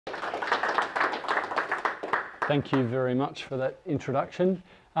Thank you very much for that introduction.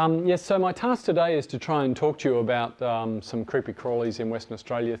 Yes, so my task today is to try and talk to you about some creepy crawlies in Western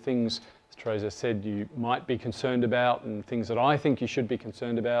Australia, things, as Teresa said, you might be concerned about, and things that I think you should be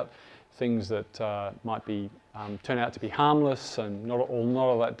concerned about, things that might be turn out to be harmless and not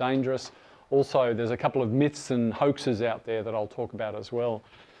all that dangerous. Also, there's a couple of myths and hoaxes out there that I'll talk about as well.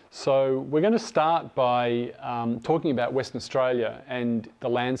 So we're going to start by talking about Western Australia and the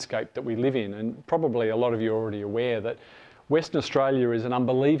landscape that we live in, and probably a lot of you are already aware that Western Australia is an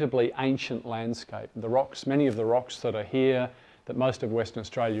unbelievably ancient landscape. The rocks, many of the rocks that are here, that most of Western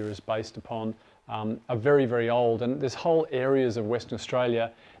Australia is based upon, are very, very old, and there's whole areas of Western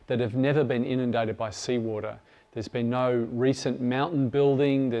Australia that have never been inundated by seawater. There's been no recent mountain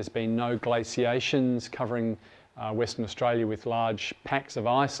building, there's been no glaciations covering Western Australia with large packs of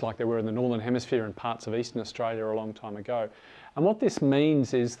ice like there were in the Northern Hemisphere and parts of Eastern Australia a long time ago. And what this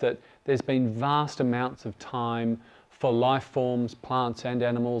means is that there's been vast amounts of time for life forms, plants and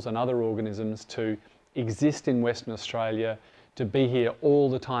animals and other organisms to exist in Western Australia, to be here all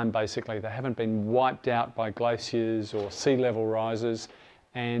the time basically. They haven't been wiped out by glaciers or sea level rises,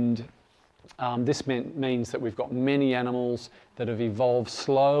 and this means that we've got many animals that have evolved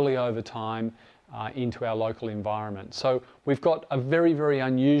slowly over time into our local environment. So we've got a very, very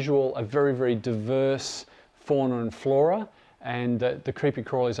unusual, a very, very diverse fauna and flora, and the creepy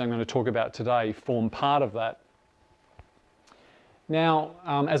crawlies I'm going to talk about today form part of that. Now,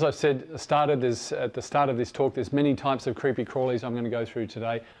 as I've said at the start of this talk, there's many types of creepy crawlies I'm going to go through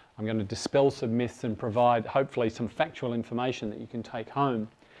today. I'm going to dispel some myths and provide hopefully some factual information that you can take home.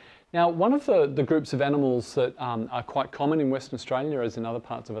 Now, one of the groups of animals that are quite common in Western Australia, as in other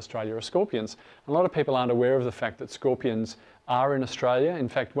parts of Australia, are scorpions. A lot of people aren't aware of the fact that scorpions are in Australia. In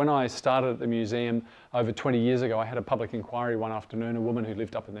fact, when I started at the museum over 20 years ago, I had a public inquiry one afternoon, a woman who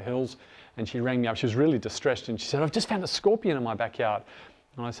lived up in the hills, and she rang me up. She was really distressed, and she said, "I've just found a scorpion in my backyard."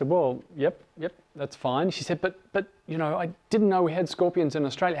 And I said, "Well, yep, that's fine." She said, but you know, I didn't know we had scorpions in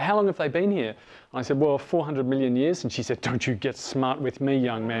Australia. How long have they been here?" And I said, "Well, 400 million years." And she said, "Don't you get smart with me,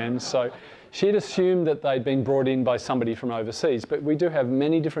 young man." So she'd assumed that they'd been brought in by somebody from overseas. But we do have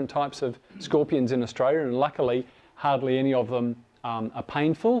many different types of scorpions in Australia, and luckily, hardly any of them are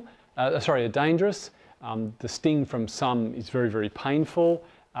dangerous. The sting from some is very, very painful,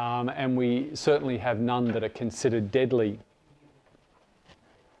 and we certainly have none that are considered deadly.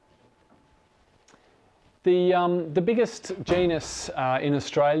 The biggest genus in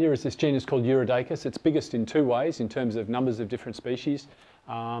Australia is this genus called Urodacus. It's biggest in two ways, in terms of numbers of different species,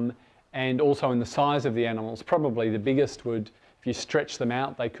 and also in the size of the animals. Probably the biggest would, if you stretch them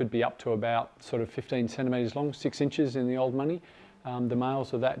out, they could be up to about sort of 15 centimetres long, 6 inches in the old money. The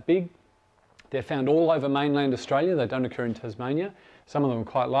males are that big. They're found all over mainland Australia. They don't occur in Tasmania. Some of them are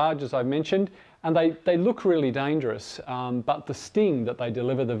quite large, as I've mentioned, and they look really dangerous, but the sting that they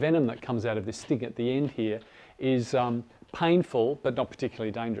deliver, the venom that comes out of this sting at the end here, is painful but not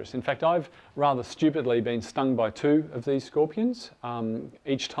particularly dangerous. In fact, I've rather stupidly been stung by 2 of these scorpions.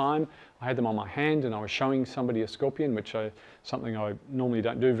 Each time I had them on my hand and I was showing somebody a scorpion, which is something I normally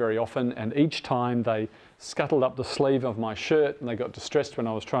don't do very often, and each time they scuttled up the sleeve of my shirt and they got distressed when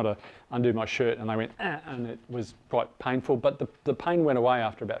I was trying to undo my shirt, and they went, "Ah," and it was quite painful, but the pain went away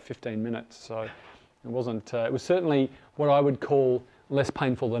after about 15 minutes. So it wasn't, it was certainly what I would call less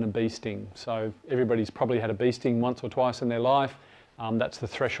painful than a bee sting. So everybody's probably had a bee sting once or twice in their life. That's the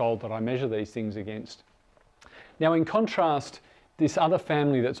threshold that I measure these things against. Now, in contrast, this other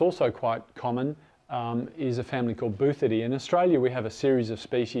family that's also quite common is a family called Boothidae. In Australia, we have a series of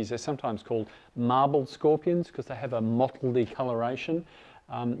species. They're sometimes called marbled scorpions because they have a mottledy coloration.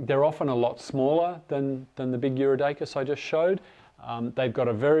 They're often a lot smaller than the big Urodacus I just showed. They've got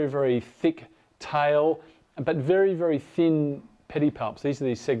a very, very thick tail, but very, very thin pedipalps. These are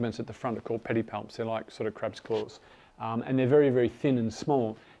these segments at the front are called pedipalps. They're like sort of crab's claws. And they're very, very thin and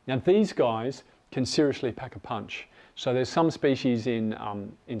small. Now, these guys can seriously pack a punch. So there's some species in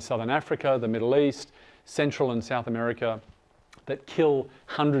Southern Africa, the Middle East, Central and South America that kill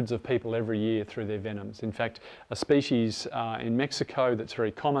hundreds of people every year through their venoms. In fact, a species in Mexico that's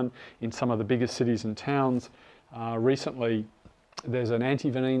very common in some of the biggest cities and towns. Recently, there's an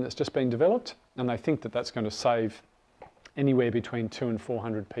antivenin that's just been developed, and they think that that's going to save anywhere between 200 and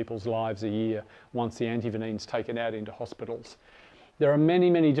 400 people's lives a year once the antivenin's taken out into hospitals. There are many,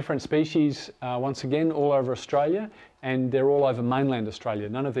 many different species, once again, all over Australia, and they're all over mainland Australia.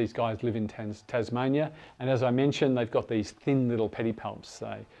 None of these guys live in Tasmania, and as I mentioned, they've got these thin little pedipalps.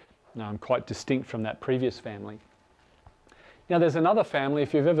 They quite distinct from that previous family. Now, there's another family.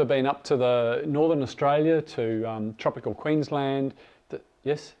 If you've ever been up to the Northern Australia, to tropical Queensland,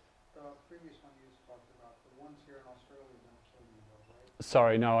 yes? The previous one you talked about, the ones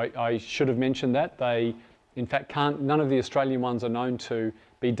Sorry, no, I should have mentioned that. They, in fact, none of the Australian ones are known to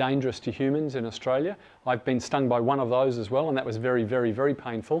be dangerous to humans in Australia. I've been stung by one of those as well, and that was very, very, very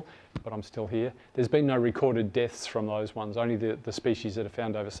painful, but I'm still here. There's been no recorded deaths from those ones, only the species that are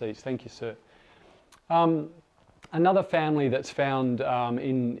found overseas. Thank you, sir. Another family that's found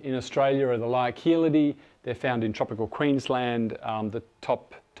in Australia are the Lycaelidae. They're found in tropical Queensland, the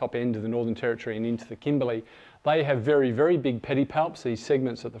top end of the Northern Territory and into the Kimberley. They have very, very big pedipalps, these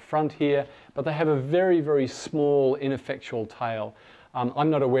segments at the front here, but they have a very, very small, ineffectual tail. I'm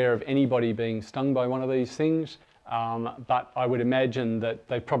not aware of anybody being stung by one of these things, but I would imagine that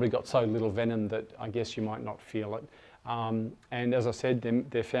they've probably got so little venom that I guess you might not feel it. And as I said,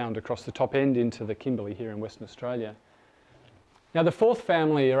 they're found across the top end into the Kimberley here in Western Australia. Now the fourth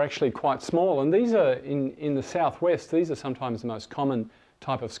family are actually quite small, and these are in the southwest. These are sometimes the most common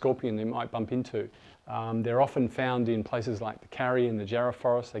type of scorpion you might bump into. They're often found in places like the Karri and the Jarrah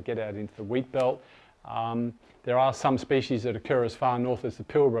forest. They get out into the wheat belt. There are some species that occur as far north as the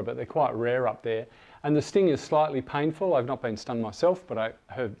Pilbara, but they're quite rare up there. And the sting is slightly painful. I've not been stung myself, but I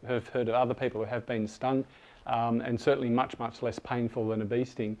have heard of other people who have been stung, and certainly much, much less painful than a bee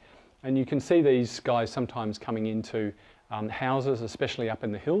sting. And you can see these guys sometimes coming into houses, especially up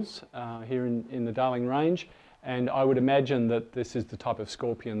in the hills here in the Darling Range. And I would imagine that this is the type of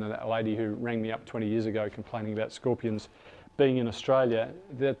scorpion that a lady who rang me up 20 years ago complaining about scorpions being in Australia,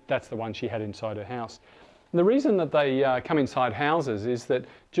 that's the one she had inside her house. And the reason that they come inside houses is that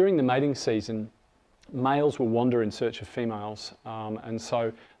during the mating season, males will wander in search of females, and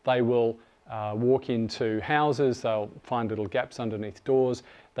so they will walk into houses, they'll find little gaps underneath doors,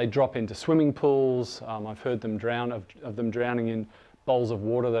 they drop into swimming pools. I've heard them of them drowning in bowls of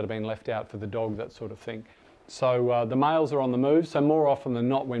water that have been left out for the dog, that sort of thing. So the males are on the move, so more often than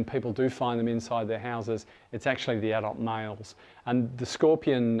not when people do find them inside their houses, it's actually the adult males. And the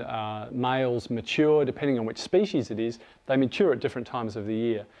scorpion males mature, depending on which species it is, they mature at different times of the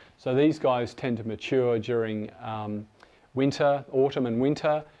year. So these guys tend to mature during winter, autumn and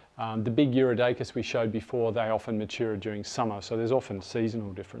winter. The big Urodacus we showed before, they often mature during summer, so there's often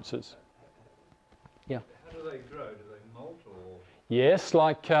seasonal differences. Yeah? How do they grow? Do they molt or...? Yes,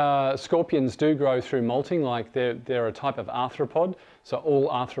 like scorpions do grow through molting, like they're a type of arthropod. So all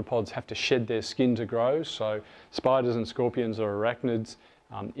arthropods have to shed their skin to grow. So spiders and scorpions are arachnids.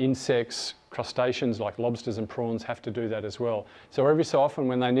 Insects, crustaceans like lobsters and prawns have to do that as well. So every so often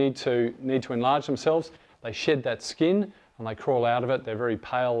when they need to enlarge themselves, they shed that skin and they crawl out of it. They're very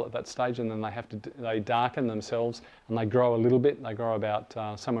pale at that stage, and then they darken themselves and they grow a little bit. They grow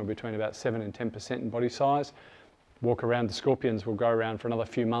about somewhere between about 7 and 10% in body size. Walk around, the scorpions will go around for another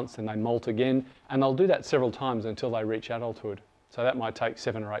few months, then they molt again, and they'll do that several times until they reach adulthood. So that might take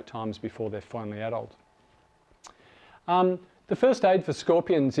 7 or 8 times before they're finally adult. The first aid for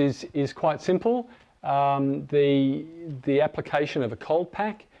scorpions is quite simple. The application of a cold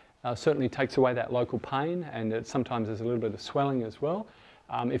pack certainly takes away that local pain, and sometimes there's a little bit of swelling as well.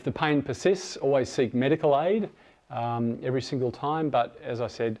 If the pain persists, always seek medical aid every single time, but as I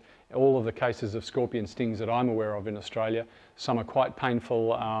said, all of the cases of scorpion stings that I'm aware of in Australia, some are quite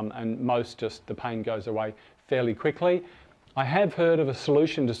painful, and most just the pain goes away fairly quickly. I have heard of a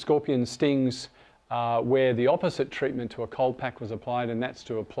solution to scorpion stings where the opposite treatment to a cold pack was applied, and that's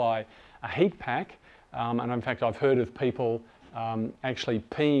to apply a heat pack. And in fact, I've heard of people actually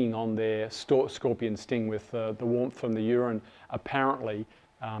peeing on their scorpion sting with the warmth from the urine, apparently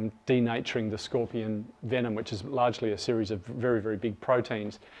denaturing the scorpion venom, which is largely a series of very, very big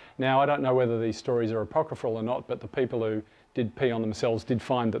proteins. Now, I don't know whether these stories are apocryphal or not, but the people who did pee on themselves did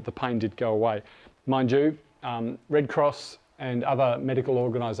find that the pain did go away. Mind you, Red Cross and other medical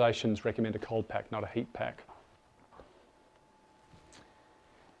organisations recommend a cold pack, not a heat pack.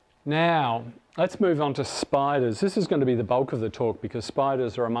 Now, let's move on to spiders. This is going to be the bulk of the talk because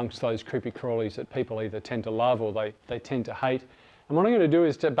spiders are amongst those creepy crawlies that people either tend to love or they tend to hate. And what I'm going to do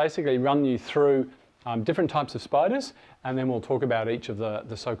is to basically run you through different types of spiders, and then we'll talk about each of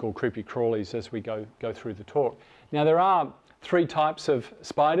the so-called creepy crawlies as we go through the talk. Now, there are 3 types of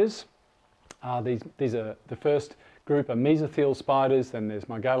spiders. These are the first group are mesothelal spiders, then there's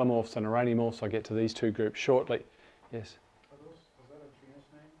megalomorphs and araneomorphs. I'll get to these 2 groups shortly. Yes? Was that a genus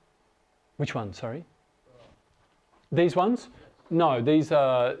name? Which one, sorry? These ones? No, this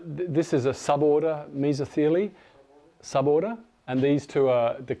is a suborder, Mesotheliae, suborder, and these 2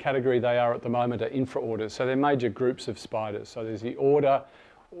 are, the category they are at the moment are infraorders. So they're major groups of spiders. So there's the order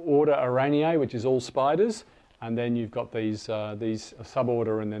Araneae, which is all spiders, and then you've got these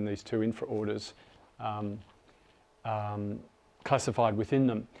suborder and then these 2 infraorders classified within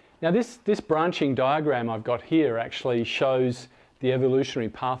them. Now this branching diagram I've got here actually shows the evolutionary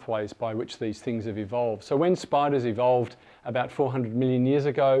pathways by which these things have evolved. So when spiders evolved about 400 million years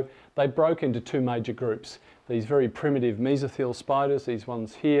ago, they broke into two major groups. These very primitive mesotheled spiders, these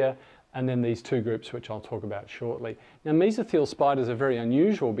ones here, and then these two groups which I'll talk about shortly. Now mesotheled spiders are very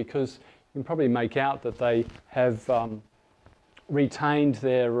unusual because you can probably make out that they have retained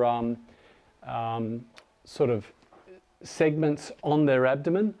their sort of segments on their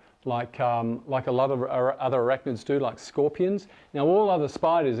abdomen, like a lot of other arachnids do, like scorpions. Now all other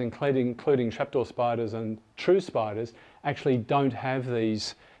spiders, including trapdoor spiders and true spiders, actually don't have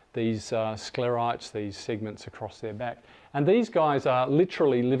these sclerites, these segments across their back. And these guys are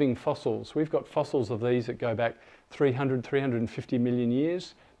literally living fossils. We've got fossils of these that go back 300, 350 million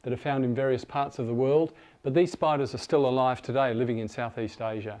years that are found in various parts of the world. But these spiders are still alive today, living in Southeast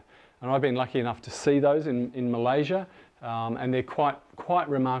Asia. And I've been lucky enough to see those in Malaysia. And they're quite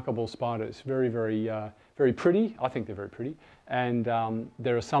remarkable spiders. Very, very pretty. I think they're very pretty. And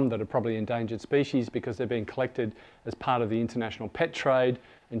there are some that are probably endangered species because they're being collected as part of the international pet trade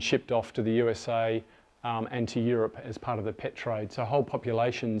and shipped off to the USA and to Europe as part of the pet trade. So whole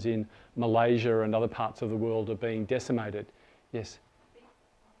populations in Malaysia and other parts of the world are being decimated. Yes?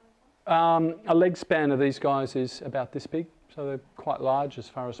 A leg span of these guys is about this big, so they're quite large as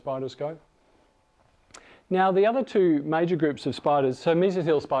far as spiders go. Now the other two major groups of spiders, so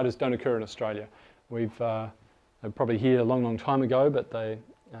mesotheled spiders don't occur in Australia. They're probably here a long, long time ago, but they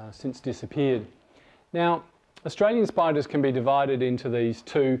since disappeared. Now Australian spiders can be divided into these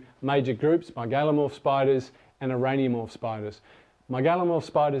two major groups, mygalomorph spiders and araneomorph spiders. Mygalomorph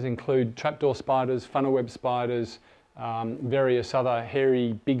spiders include trapdoor spiders, funnel web spiders, various other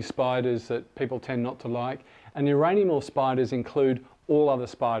hairy big spiders that people tend not to like. And the araneomorph spiders include all other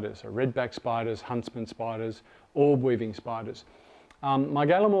spiders, so redback spiders, huntsman spiders, orb weaving spiders.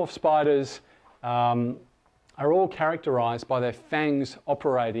 Mygalomorph spiders are all characterized by their fangs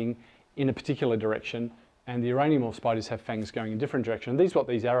operating in a particular direction, and the araneomorph spiders have fangs going in different directions. These are what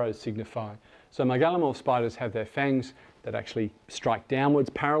these arrows signify. So mygalomorph spiders have their fangs that actually strike downwards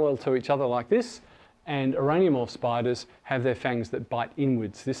parallel to each other like this, and araneomorph spiders have their fangs that bite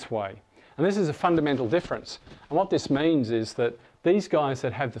inwards this way. And this is a fundamental difference. And what this means is that these guys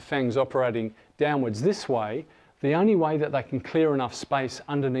that have the fangs operating downwards this way, the only way that they can clear enough space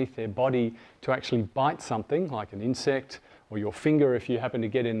underneath their body to actually bite something, like an insect or your finger if you happen to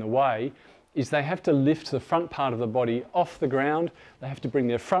get in the way, is they have to lift the front part of the body off the ground. They have to bring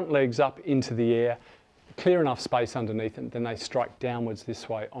their front legs up into the air, clear enough space underneath it, then they strike downwards this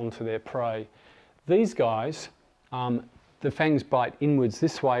way onto their prey. These guys, the fangs bite inwards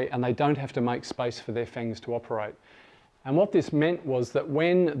this way and they don't have to make space for their fangs to operate. And what this meant was that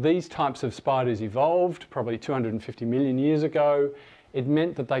when these types of spiders evolved, probably 250 million years ago, it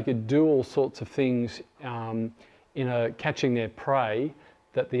meant that they could do all sorts of things in catching their prey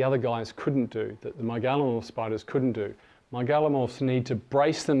that the other guys couldn't do, that the mygalomorph spiders couldn't do. Mygalomorphs need to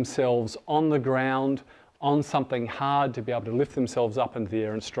brace themselves on the ground, on something hard to be able to lift themselves up into the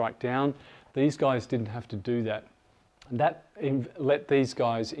air and strike down. These guys didn't have to do that. And that let these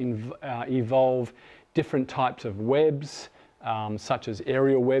guys evolve different types of webs, such as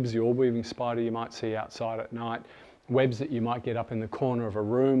aerial webs, the orb weaving spider you might see outside at night, webs that you might get up in the corner of a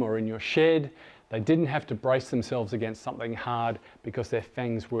room or in your shed. They didn't have to brace themselves against something hard because their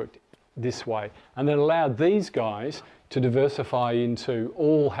fangs worked this way. And that allowed these guys to diversify into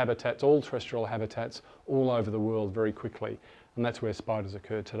all habitats, all terrestrial habitats, all over the world very quickly. And that's where spiders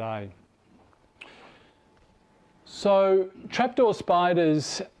occur today. So trapdoor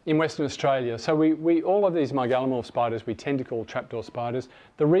spiders in Western Australia. So we all of these mygalomorph spiders we tend to call trapdoor spiders.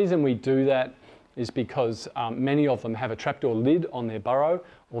 The reason we do that is because many of them have a trapdoor lid on their burrow,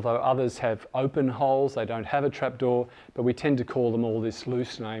 although others have open holes. They don't have a trapdoor, but we tend to call them all this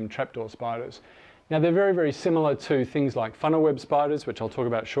loose name, trapdoor spiders. Now they're very, very similar to things like funnel web spiders, which I'll talk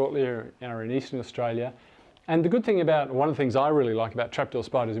about shortly, are in Eastern Australia. And the good thing about, one of the things I really like about trapdoor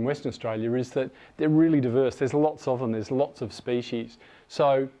spiders in Western Australia is that they're really diverse. There's lots of them, there's lots of species.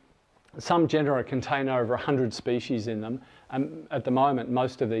 So some genera contain over 100 species in them. At the moment,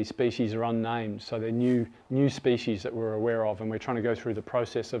 most of these species are unnamed, so they're new species that we're aware of, and we're trying to go through the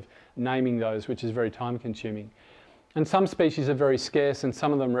process of naming those, which is very time consuming. And some species are very scarce, and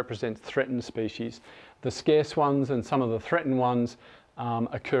some of them represent threatened species. The scarce ones and some of the threatened ones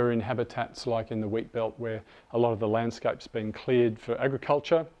occur in habitats like in the wheat belt, where a lot of the landscape's been cleared for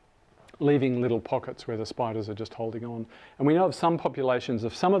agriculture, leaving little pockets where the spiders are just holding on. And we know of some populations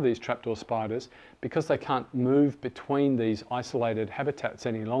of some of these trapdoor spiders, because they can't move between these isolated habitats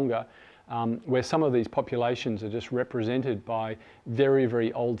any longer, where some of these populations are just represented by very,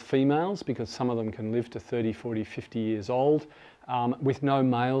 very old females, because some of them can live to 30, 40, 50 years old, with no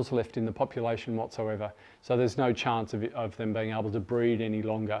males left in the population whatsoever. So there's no chance of them being able to breed any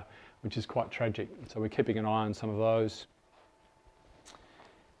longer, which is quite tragic. So we're keeping an eye on some of those.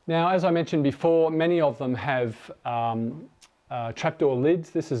 Now, as I mentioned before, many of them have trapdoor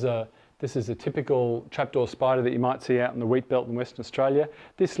lids. This is a typical trapdoor spider that you might see out in the wheat belt in Western Australia.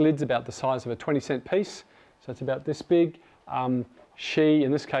 This lid's about the size of a 20-cent piece, so it's about this big. She,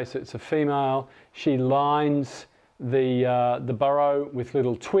 in this case it's a female, she lines the burrow with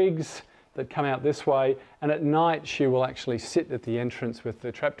little twigs that come out this way, and at night she will actually sit at the entrance with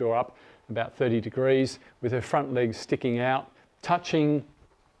the trapdoor up about 30 degrees with her front legs sticking out, touching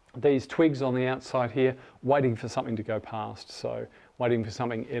these twigs on the outside here, waiting for something to go past. So waiting for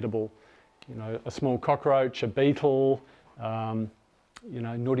something edible, you know, a small cockroach, a beetle, you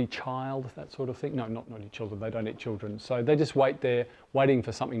know, naughty child, that sort of thing. No, not naughty children, they don't eat children. So they just wait there, waiting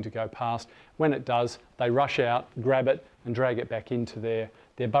for something to go past. When it does, they rush out, grab it and drag it back into their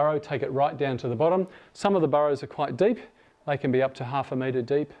burrow, take it right down to the bottom. Some of the burrows are quite deep. They can be up to ½ a metre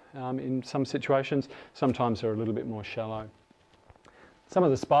deep in some situations. Sometimes they're a little bit more shallow. Some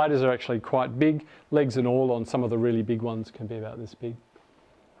of the spiders are actually quite big, legs and all on some of the really big ones can be about this big.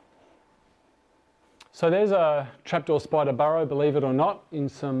 So there's a trapdoor spider burrow, believe it or not, in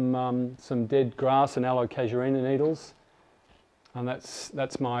some dead grass and aloe casuarina needles. And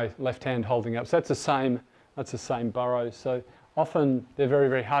that's my left hand holding up. So that's the same burrow. So often they're very,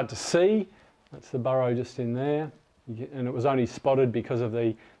 very hard to see. That's the burrow just in there. And it was only spotted because of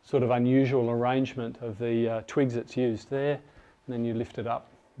the sort of unusual arrangement of the twigs that's used there. And then you lift it up,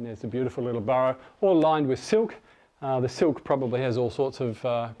 and there's a beautiful little burrow, all lined with silk. The silk probably has all sorts of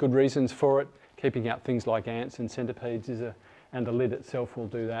good reasons for it. Keeping out things like ants and centipedes and the lid itself will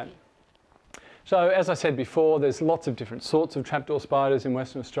do that. So as I said before, there's lots of different sorts of trapdoor spiders in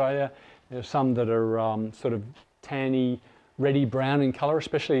Western Australia. There's some that are sort of tanny, reddy brown in colour,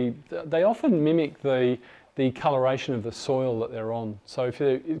 especially they often mimic the coloration of the soil that they're on. So if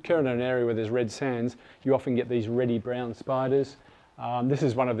you occur in an area where there's red sands, you often get these reddy brown spiders. This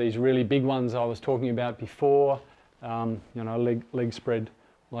is one of these really big ones I was talking about before. You know, leg spread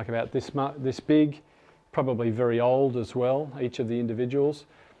like about this big, probably very old as well, each of the individuals.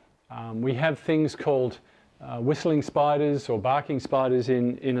 We have things called whistling spiders or barking spiders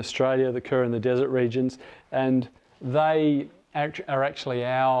in Australia that occur in the desert regions, and they are actually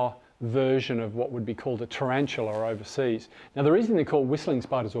our version of what would be called a tarantula overseas. Now the reason they're called whistling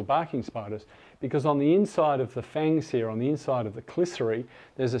spiders or barking spiders, because on the inside of the fangs here, on the inside of the clissery,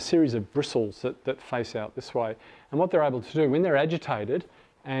 there's a series of bristles that face out this way. And what they're able to do, when they're agitated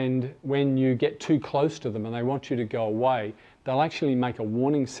and when you get too close to them and they want you to go away, they'll actually make a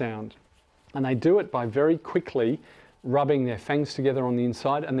warning sound. And they do it by very quickly rubbing their fangs together on the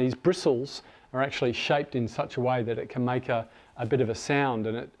inside, and these bristles are actually shaped in such a way that it can make a bit of a sound,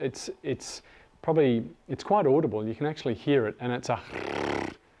 and it's quite audible. You can actually hear it, and it's a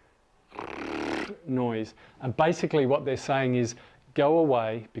noise. And basically what they're saying is, go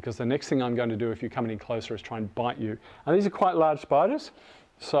away, because the next thing I'm going to do if you come any closer is try and bite you. And these are quite large spiders,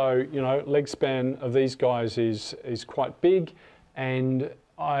 so you know, leg span of these guys is quite big, and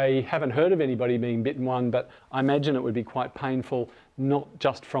I haven't heard of anybody being bitten one, but I imagine it would be quite painful, not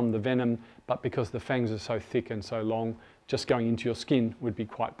just from the venom, but because the fangs are so thick and so long, just going into your skin would be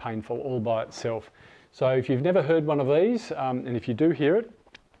quite painful all by itself. So if you've never heard one of these, and if you do hear it,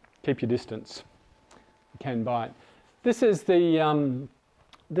 keep your distance. You can bite. This is the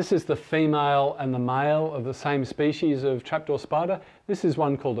female and the male of the same species of trapdoor spider. This is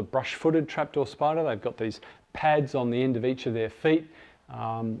one called a brush-footed trapdoor spider. They've got these pads on the end of each of their feet.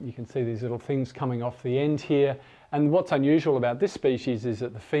 You can see these little things coming off the end here. And what's unusual about this species is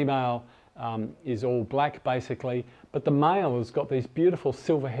that the female is all black basically, but the male has got these beautiful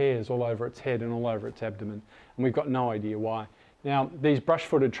silver hairs all over its head and all over its abdomen, and we've got no idea why. Now these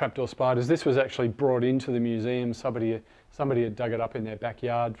brush-footed trapdoor spiders, this was actually brought into the museum. Somebody had dug it up in their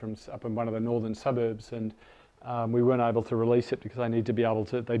backyard from up in one of the northern suburbs, and we weren't able to release it because they need to be able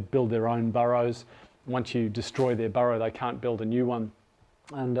to, they build their own burrows. Once you destroy their burrow, they can't build a new one.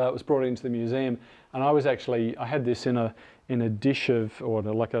 And it was brought into the museum, and I had this in a dish of, or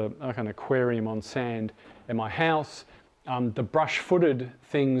like an aquarium on sand in my house. The brush-footed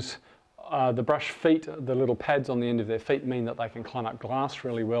things, the brush feet, the little pads on the end of their feet mean that they can climb up glass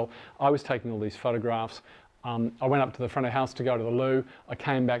really well. I was taking all these photographs. I went up to the front of the house to go to the loo. I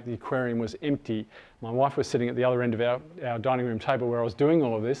came back, the aquarium was empty. My wife was sitting at the other end of our dining room table where I was doing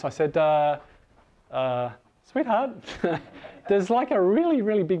all of this. I said, sweetheart, there's like a really,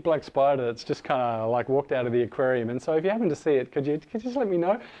 really big black spider that's just kind of like walked out of the aquarium. And so if you happen to see it, could you just let me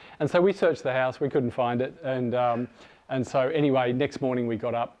know? And so we searched the house, we couldn't find it. And so anyway, next morning we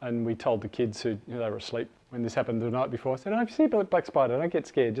got up and we told the kids who they were asleep when this happened the night before. I said, oh, if you see a black spider, don't get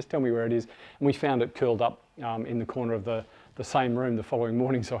scared, just tell me where it is. And we found it curled up in the corner of the same room the following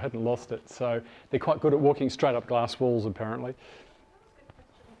morning, so I hadn't lost it. So they're quite good at walking straight up glass walls, apparently.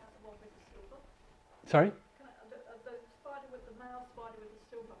 Sorry? The spider with the male spider with the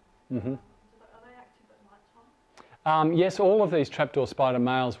silver, Mm-hmm. are they active at night time? Yes, all of these trapdoor spider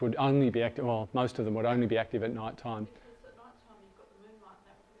males would only be active, well, most of them would only be active at night time. Because at night time you've got the moonlight and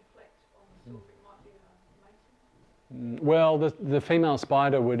that would reflect on the silver, it might be mating. Well, the female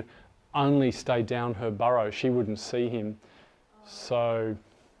spider would only stay down her burrow. She wouldn't see him. So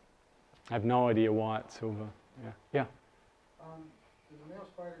I have no idea why it's silver. Yeah. Do the male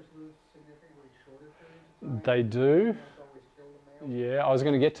spiders live significantly shorter periods of time? They do. Males always kill the males? Yeah, I was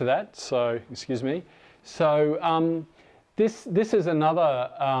going to get to that, so excuse me. So this is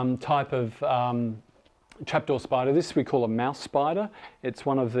another type of trapdoor spider. This we call a mouse spider. It's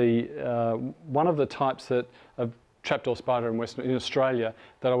one of the types of trapdoor spider in Australia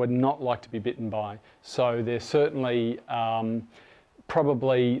that I would not like to be bitten by. So there's certainly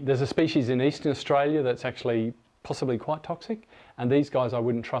there's a species in eastern Australia that's actually possibly quite toxic, and these guys I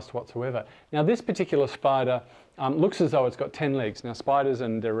wouldn't trust whatsoever. Now this particular spider looks as though it's got 10 legs. Now spiders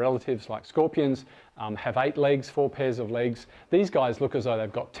and their relatives like scorpions have 8 legs, 4 pairs of legs. These guys look as though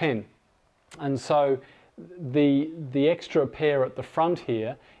they've got 10. And so the extra pair at the front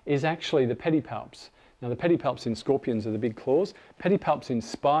here is actually the pedipalps. Now the pedipalps in scorpions are the big claws. Pedipalps in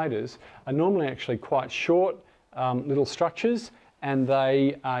spiders are normally actually quite short little structures, and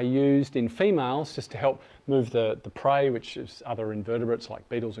they are used in females just to help move the prey, which is other invertebrates like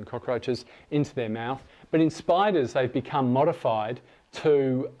beetles and cockroaches, into their mouth. But in spiders they've become modified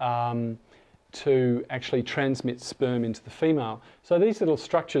to actually transmit sperm into the female. So these little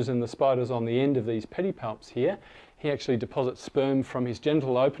structures in the spiders on the end of these pedipalps here, he actually deposits sperm from his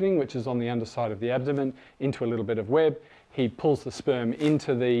genital opening, which is on the underside of the abdomen, into a little bit of web. He pulls the sperm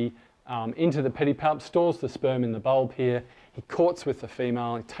into the pedipalp, stores the sperm in the bulb here. He courts with the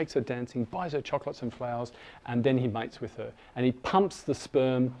female, he takes her dancing, buys her chocolates and flowers, and then he mates with her. And he pumps the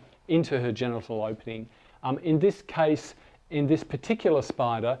sperm into her genital opening. In this case, in this particular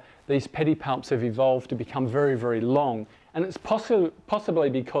spider, these pedipalps have evolved to become very, very long. And it's possibly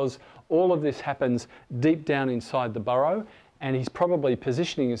because all of this happens deep down inside the burrow, and he's probably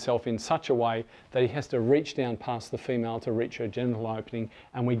positioning himself in such a way that he has to reach down past the female to reach her genital opening,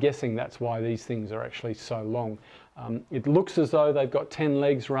 and we're guessing that's why these things are actually so long. It looks as though they've got 10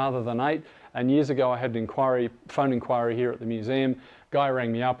 legs rather than 8, and years ago I had an phone inquiry here at the museum. Guy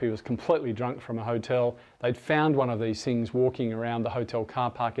rang me up, he was completely drunk from a hotel. They'd found one of these things walking around the hotel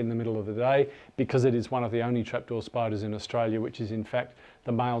car park in the middle of the day, because it is one of the only trapdoor spiders in Australia, which is in fact,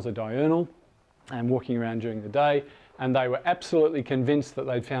 the males are diurnal and walking around during the day. And they were absolutely convinced that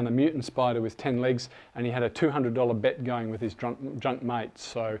they'd found a mutant spider with 10 legs, and he had a $200 bet going with his drunk mate,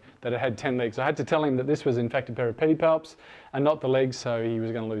 so that it had 10 legs. I had to tell him that this was in fact a pair of pedipalps and not the legs, so he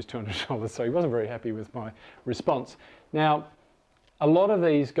was going to lose $200, so he wasn't very happy with my response. Now, a lot of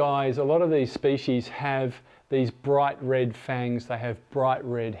these guys, a lot of these species have these bright red fangs, they have bright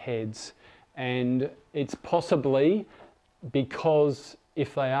red heads, and it's possibly because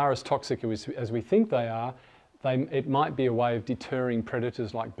if they are as toxic as we think they are, it might be a way of deterring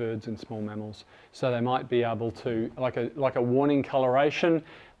predators like birds and small mammals. So they might be able to, like a warning coloration.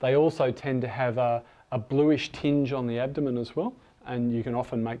 They also tend to have a bluish tinge on the abdomen as well, and you can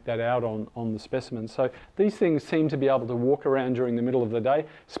often make that out on the specimen. So these things seem to be able to walk around during the middle of the day,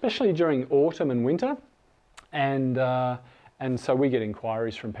 especially during autumn and winter. And so we get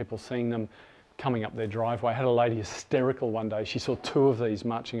inquiries from people seeing them coming up their driveway. I had a lady hysterical one day. She saw 2 of these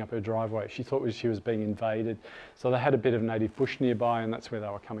marching up her driveway. She thought she was being invaded. So they had a bit of native bush nearby, and that's where they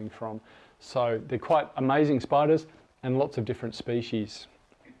were coming from. So they're quite amazing spiders, and lots of different species.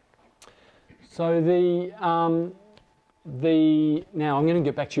 So now I'm going to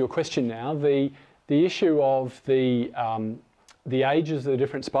get back to your question now. The issue of the ages of the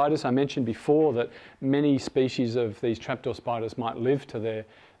different spiders. I mentioned before that many species of these trapdoor spiders might live to their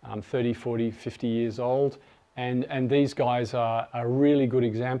 30, 40, 50 years old, and these guys are a really good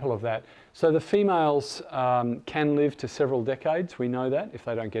example of that. So the females can live to several decades, we know that, if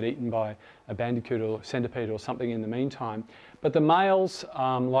they don't get eaten by a bandicoot or centipede or something in the meantime. But the males,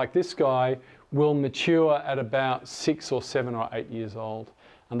 like this guy, will mature at about 6 or 7 or 8 years old,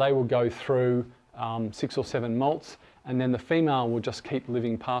 and they will go through 6 or 7 molts, and then the female will just keep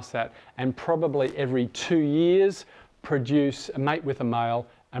living past that, and probably every 2 years mate with a male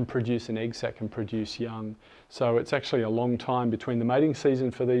and produce an egg sac and produce young. So it's actually a long time between the mating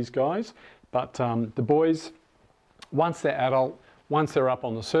season for these guys. But the boys, once they're adult, once they're up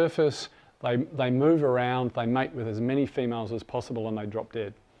on the surface, they move around, they mate with as many females as possible, and they drop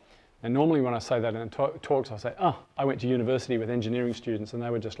dead. And normally when I say that in talks, I say, oh, I went to university with engineering students and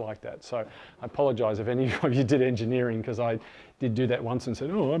they were just like that. So I apologise if any of you did engineering, because I did do that once and said,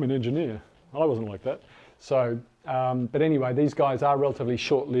 oh, I'm an engineer. I wasn't like that. So, but anyway, these guys are relatively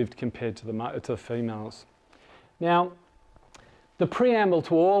short-lived compared to the females. Now, the preamble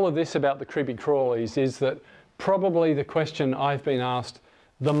to all of this about the creepy crawlies is that probably the question I've been asked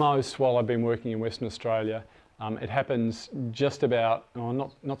the most while I've been working in Western Australia. It happens just about,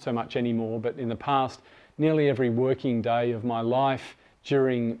 well, not so much anymore, but in the past, nearly every working day of my life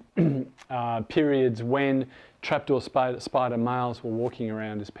during periods when trapdoor spider males were walking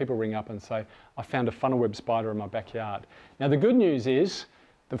around, is people ring up and say, I found a funnel web spider in my backyard. Now the good news is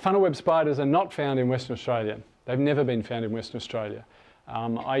the funnel web spiders are not found in Western Australia. They've never been found in Western Australia.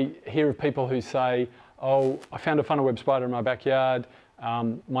 I hear of people who say, oh, I found a funnel web spider in my backyard.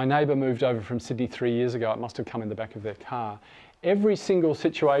 My neighbour moved over from Sydney 3 years ago. It must have come in the back of their car. Every single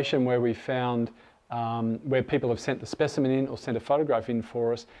situation where we found, where people have sent the specimen in or sent a photograph in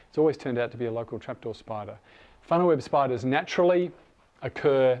for us, it's always turned out to be a local trapdoor spider. Funnel web spiders naturally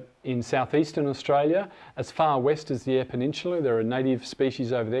occur in southeastern Australia. As far west as the Eyre Peninsula, there are native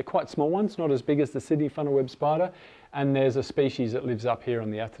species over there, quite small ones, not as big as the Sydney funnel web spider. And there's a species that lives up here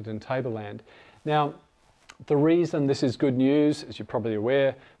on the Atherton tableland. Now, the reason this is good news, as you're probably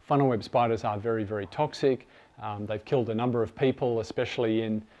aware, funnel web spiders are very, very toxic. They've killed a number of people, especially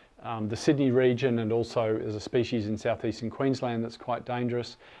in the Sydney region, and also as a species in southeastern Queensland that's quite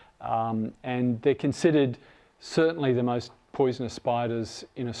dangerous. And they're considered certainly the most poisonous spiders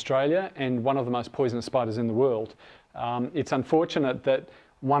in Australia and one of the most poisonous spiders in the world. It's unfortunate that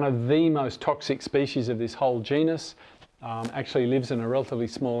one of the most toxic species of this whole genus actually lives in a relatively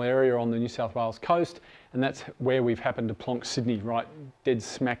small area on the New South Wales coast, and that's where we've happened to plonk Sydney, right dead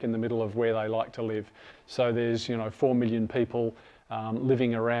smack in the middle of where they like to live. So there's 4 million people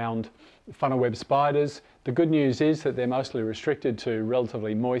living around funnel web spiders. The good news is that they're mostly restricted to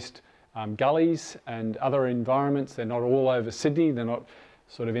relatively moist gullies and other environments. They're not all over Sydney. They're not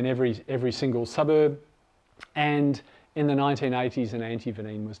sort of in every single suburb. And in the 1980s, an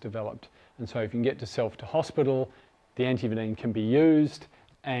antivenin was developed. And so if you can get yourself to hospital, the antivenin can be used,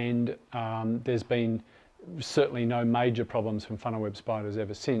 and there's been certainly no major problems from funnel web spiders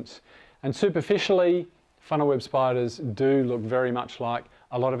ever since. And superficially, funnel web spiders do look very much like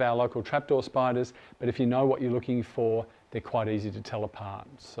a lot of our local trapdoor spiders, but if you know what you're looking for, they're quite easy to tell apart.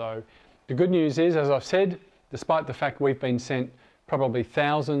 So the good news is, as I've said, despite the fact we've been sent probably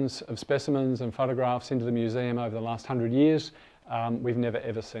thousands of specimens and photographs into the museum over the last 100 years, we've never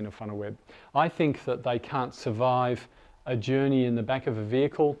ever seen a funnel web. I think that they can't survive a journey in the back of a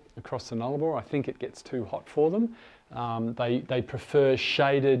vehicle across the Nullarbor. I think it gets too hot for them. They prefer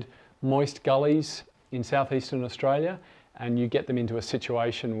shaded, moist gullies in southeastern Australia, and you get them into a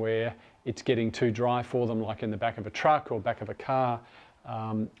situation where it's getting too dry for them, like in the back of a truck or back of a car.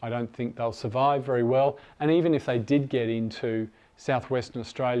 I don't think they'll survive very well. And even if they did get into southwestern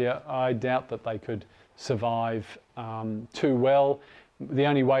Australia, I doubt that they could survive too well. The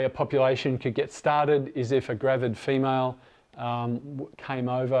only way a population could get started is if a gravid female came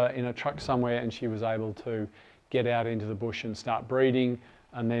over in a truck somewhere and she was able to get out into the bush and start breeding,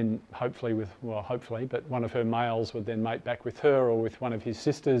 and then hopefully but one of her males would then mate back with her or with one of his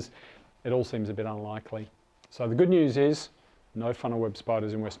sisters. It all seems a bit unlikely. So the good news is no funnel web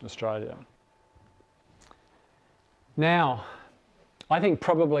spiders in Western Australia. Now, I think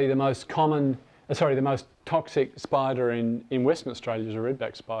probably the most toxic spider in Western Australia is a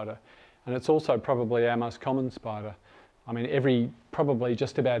redback spider, and it's also probably our most common spider. I mean, probably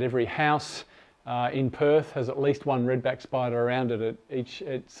just about every house in Perth has at least one redback spider around it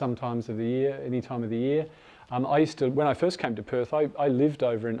at some times of the year, any time of the year. When I first came to Perth, I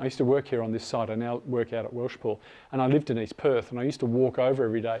used to work here on this site. I now work out at Welshpool, and I lived in East Perth, and I used to walk over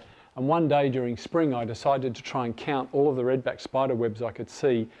every day. And one day during spring, I decided to try and count all of the redback spider webs I could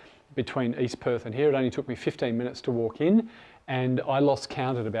see between East Perth and here. It only took me 15 minutes to walk in, and I lost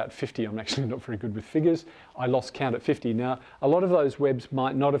count at about 50. I'm actually not very good with figures. I lost count at 50. Now, a lot of those webs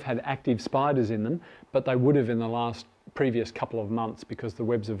might not have had active spiders in them, but they would have in the previous couple of months, because the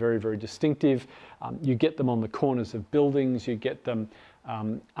webs are very, very distinctive. You get them on the corners of buildings, you get them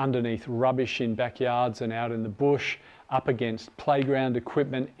underneath rubbish in backyards and out in the bush, up against playground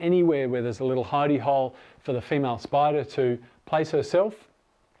equipment, anywhere where there's a little hidey hole for the female spider to place herself.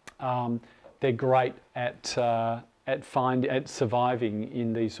 They're great at at surviving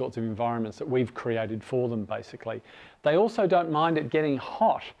in these sorts of environments that we've created for them, basically. They also don't mind it getting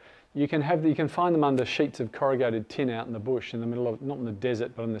hot. You can find them under sheets of corrugated tin out in the bush, in the middle of, not in the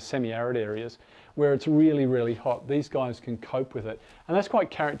desert, but in the semi-arid areas, where it's really, really hot. These guys can cope with it. And that's quite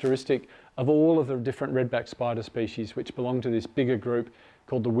characteristic of all of the different redback spider species, which belong to this bigger group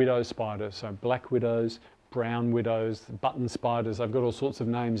called the widow spiders. So black widows, brown widows, button spiders. They've got all sorts of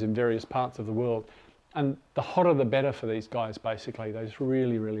names in various parts of the world. And the hotter the better for these guys, basically. They just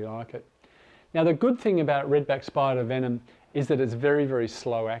really, really like it. Now, the good thing about redback spider venom is that it's very, very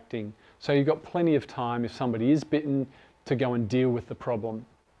slow acting. So you've got plenty of time, if somebody is bitten, to go and deal with the problem.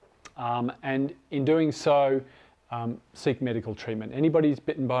 And in doing so, seek medical treatment. Anybody who's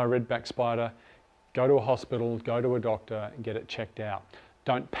bitten by a redback spider, go to a hospital, go to a doctor and get it checked out.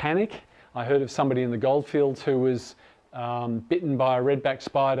 Don't panic. I heard of somebody in the goldfields who was bitten by a redback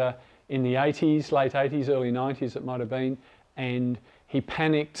spider in the 80s, late 80s, early 90s it might have been, and he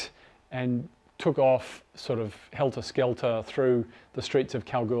panicked and took off sort of helter-skelter through the streets of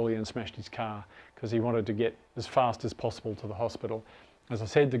Kalgoorlie and smashed his car because he wanted to get as fast as possible to the hospital. As I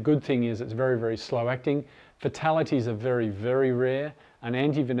said, the good thing is it's very, very slow acting. Fatalities are very, very rare. An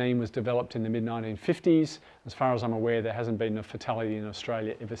antivenin was developed in the mid-1950s. As far as I'm aware, there hasn't been a fatality in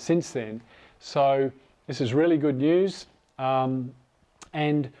Australia ever since then. So this is really good news.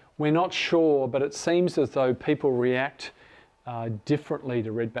 And we're not sure, but it seems as though people react differently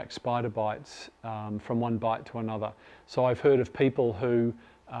to redback spider bites from one bite to another. So I've heard of people who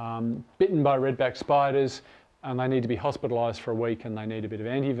bitten by redback spiders and they need to be hospitalised for a week and they need a bit of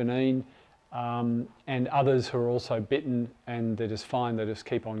antivenin, and others who are also bitten and they're just fine, they just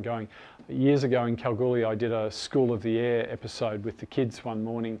keep on going. Years ago in Kalgoorlie, I did a School of the Air episode with the kids one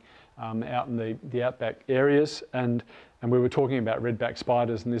morning out in the outback areas, and we were talking about redback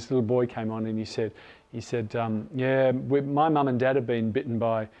spiders, and this little boy came on and he said, yeah, my mum and dad have been bitten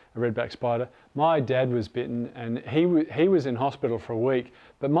by a redback spider. My dad was bitten and he was in hospital for a week,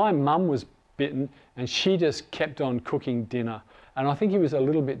 but my mum was bitten and she just kept on cooking dinner. And I think he was a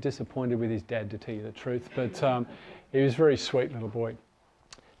little bit disappointed with his dad, to tell you the truth, but he was a very sweet little boy.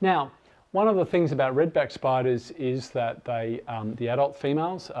 Now, one of the things about redback spiders is that they, the adult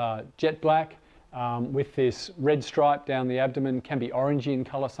females are jet black with this red stripe down the abdomen, can be orangey in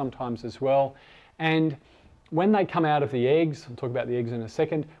colour sometimes as well. And when they come out of the eggs, I'll talk about the eggs in a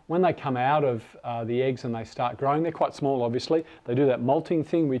second, when they come out of the eggs and they start growing, they're quite small obviously, they do that molting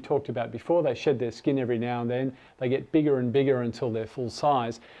thing we talked about before, they shed their skin every now and then, they get bigger and bigger until they're full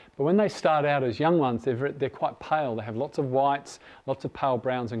size. But when they start out as young ones, they're quite pale, they have lots of whites, lots of pale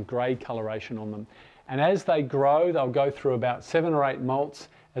browns and grey coloration on them. And as they grow, they'll go through about 7 or 8 molts.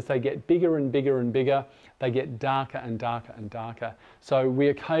 As they get bigger and bigger and bigger, they get darker and darker and darker. So we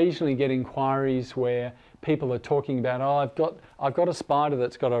occasionally get inquiries where people are talking about, oh, I've got a spider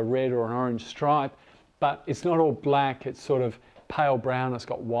that's got a red or an orange stripe, but it's not all black, it's sort of pale brown, it's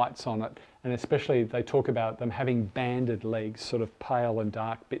got whites on it. And especially they talk about them having banded legs, sort of pale and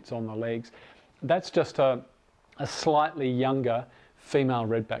dark bits on the legs. That's just a slightly younger female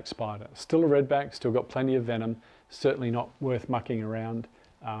redback spider. Still a redback, still got plenty of venom, certainly not worth mucking around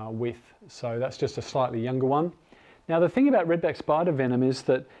with. So that's just a slightly younger one. Now the thing about redback spider venom is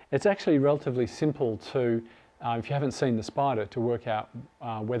that it's actually relatively simple to, if you haven't seen the spider, to work out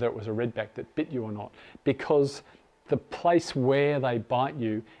whether it was a redback that bit you or not, because the place where they bite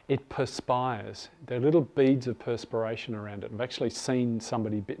you, it perspires. There are little beads of perspiration around it. I've actually seen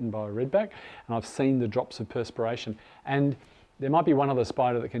somebody bitten by a redback and I've seen the drops of perspiration. And there might be one other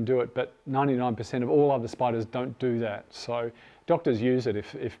spider that can do it, but 99% of all other spiders don't do that. So doctors use it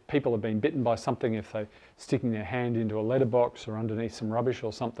if people have been bitten by something, if they're sticking their hand into a letterbox or underneath some rubbish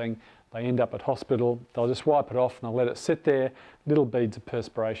or something, they end up at hospital, they'll just wipe it off and they'll let it sit there, little beads of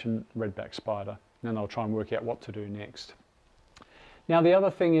perspiration, redback spider, and then they'll try and work out what to do next. Now the other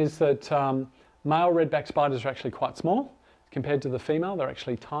thing is that male redback spiders are actually quite small compared to the female. They're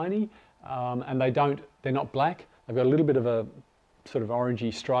actually tiny, and they're not black. They've got a little bit of a sort of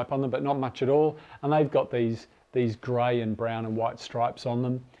orangey stripe on them, but not much at all, and they've got these grey and brown and white stripes on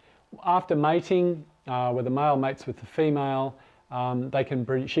them. After mating, where the male mates with the female,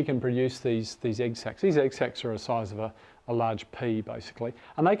 she can produce these egg sacs. These egg sacs are the size of a large pea basically,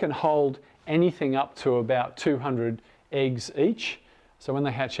 and they can hold anything up to about 200 eggs each. So when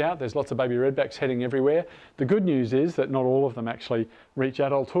they hatch out, there's lots of baby redbacks heading everywhere. The good news is that not all of them actually reach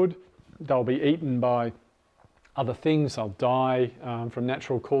adulthood. They'll be eaten by other things, they'll die from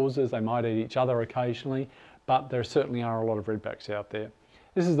natural causes, they might eat each other occasionally, but there certainly are a lot of redbacks out there.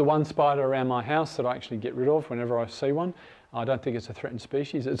 This is the one spider around my house that I actually get rid of whenever I see one. I don't think it's a threatened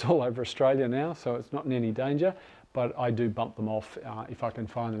species, it's all over Australia now, so it's not in any danger, but I do bump them off if I can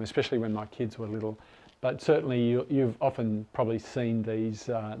find them, especially when my kids were little. But certainly you've often probably seen these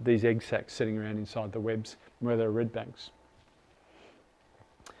egg sacs sitting around inside the webs where there are redbacks.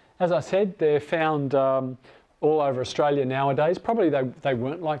 As I said, they're found all over Australia nowadays. Probably they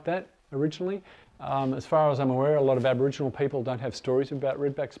weren't like that originally. As far as I'm aware, a lot of Aboriginal people don't have stories about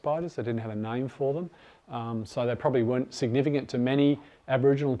redback spiders. They didn't have a name for them. So they probably weren't significant to many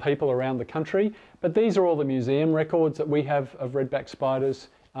Aboriginal people around the country. But these are all the museum records that we have of redback spiders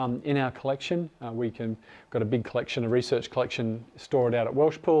in our collection. Got a big collection, a research collection stored out at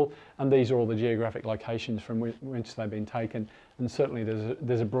Welshpool, and these are all the geographic locations from which they've been taken. And certainly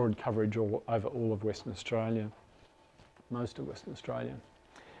there's a broad coverage over all of Western Australia, most of Western Australia.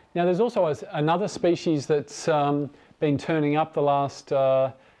 Now there's also another species that's been turning up the last,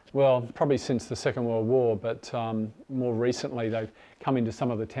 well, probably since the Second World War, but more recently they've come into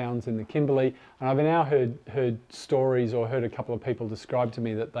some of the towns in the Kimberley. And I've now heard stories, or heard a couple of people describe to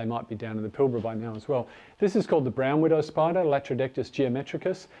me that they might be down in the Pilbara by now as well. This is called the brown widow spider, Latrodectus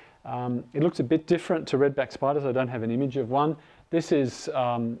geometricus. It looks a bit different to redback spiders. I don't have an image of one. This is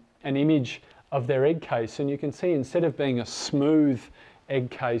an image of their egg case, and you can see instead of being a smooth egg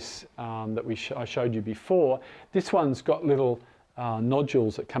case that I showed you before, this one's got little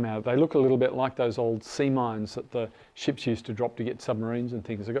nodules that come out. They look a little bit like those old sea mines that the ships used to drop to get submarines and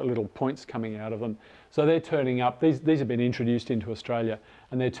things. They've got little points coming out of them. So they're turning up. These have been introduced into Australia,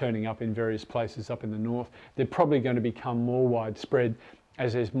 and they're turning up in various places up in the north. They're probably going to become more widespread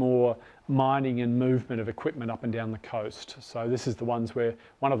as there's more mining and movement of equipment up and down the coast. So this is one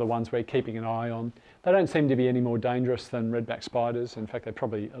of the ones we're keeping an eye on. They don't seem to be any more dangerous than redback spiders. In fact, they're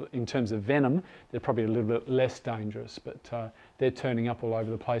probably, in terms of venom, they're probably a little bit less dangerous, but they're turning up all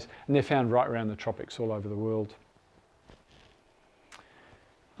over the place, and they're found right around the tropics all over the world.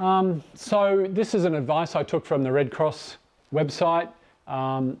 So this is an advice I took from the Red Cross website.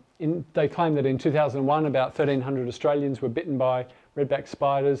 They claim that in 2001, about 1,300 Australians were bitten by redback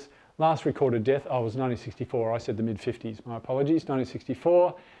spiders. Last recorded death, was 1964. I said the mid-50s, my apologies,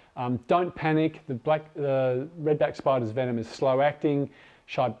 1964. Don't panic. The redback spider's venom is slow acting.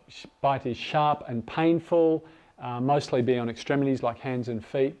 Bite is sharp and painful, mostly be on extremities like hands and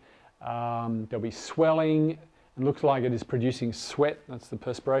feet. There'll be swelling. It looks like it is producing sweat. That's the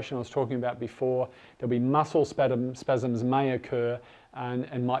perspiration I was talking about before. There'll be muscle spasms may occur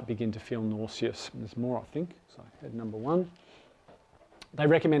and might begin to feel nauseous. There's more, I think. So head number 1. They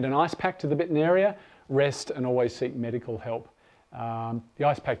recommend an ice pack to the bitten area, rest, and always seek medical help. The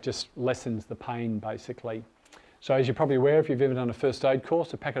ice pack just lessens the pain, basically. So as you're probably aware, if you've ever done a first aid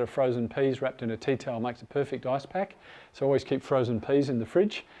course, a packet of frozen peas wrapped in a tea towel makes a perfect ice pack. So always keep frozen peas in the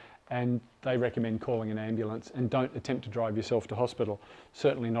fridge, and they recommend calling an ambulance, and don't attempt to drive yourself to hospital,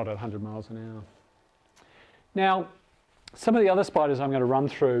 certainly not at 100 miles an hour. Now, some of the other spiders I'm going to run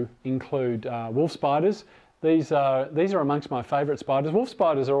through include wolf spiders. These are amongst my favourite spiders. Wolf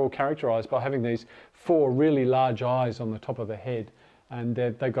spiders are all characterised by having these 4 really large eyes on the top of the head, and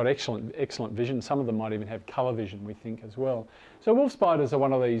they've got excellent vision. Some of them might even have colour vision, we think, as well. So wolf spiders are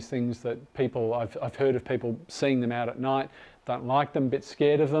one of these things that I've heard of people seeing them out at night, don't like them, a bit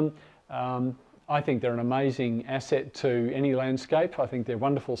scared of them. I think they're an amazing asset to any landscape. I think they're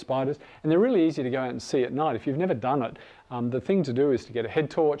wonderful spiders, and they're really easy to go out and see at night. If you've never done it, the thing to do is to get a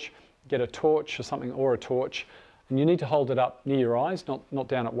head torch, get a torch or something, or a torch, and you need to hold it up near your eyes, not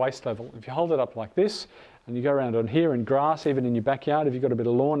down at waist level. If you hold it up like this, and you go around on here in grass, even in your backyard, if you've got a bit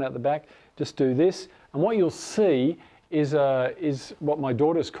of lawn out the back, just do this, and what you'll see is what my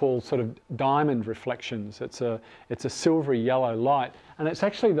daughters call sort of diamond reflections. It's a silvery yellow light, and it's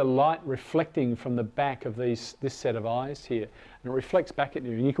actually the light reflecting from the back of this set of eyes here, and it reflects back at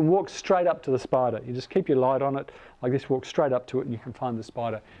you, and you can walk straight up to the spider. You just keep your light on it like this, walk straight up to it, and you can find the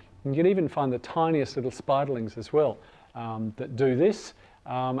spider. You can even find the tiniest little spiderlings as well that do this.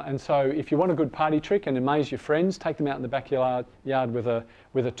 And so if you want a good party trick and amaze your friends, take them out in the backyard with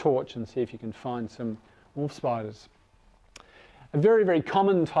a torch and see if you can find some wolf spiders. A very, very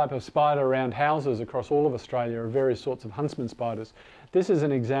common type of spider around houses across all of Australia are various sorts of huntsman spiders. This is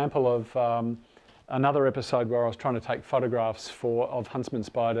an example of another episode where I was trying to take photographs of huntsman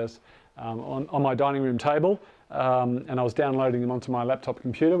spiders on my dining room table. And I was downloading them onto my laptop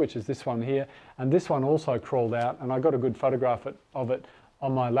computer, which is this one here, and this one also crawled out, and I got a good photograph of it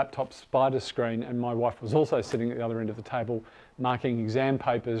on my laptop spider screen, and my wife was also sitting at the other end of the table marking exam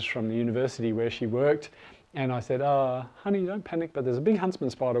papers from the university where she worked, and I said, honey, don't panic, but there's a big huntsman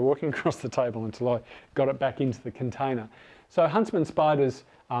spider walking across the table, until I got it back into the container. So huntsman spiders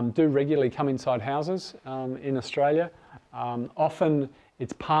do regularly come inside houses in Australia. Often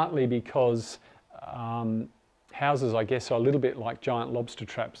it's partly because houses, I guess, are a little bit like giant lobster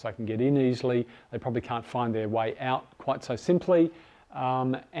traps. They can get in easily. They probably can't find their way out quite so simply.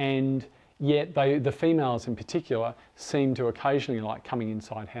 And yet the females in particular seem to occasionally like coming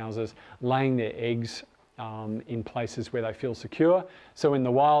inside houses, laying their eggs in places where they feel secure. So in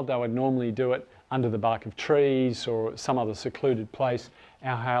the wild, they would normally do it under the bark of trees or some other secluded place.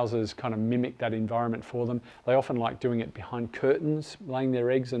 Our houses kind of mimic that environment for them. They often like doing it behind curtains, laying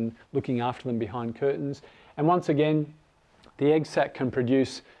their eggs and looking after them behind curtains. And once again, the egg sac can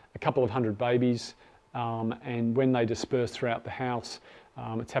produce a couple of hundred babies, and when they disperse throughout the house,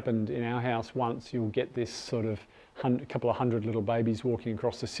 it's happened in our house once, you'll get this sort of a couple of hundred little babies walking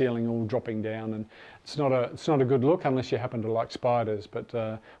across the ceiling, all dropping down, and it's not a good look unless you happen to like spiders,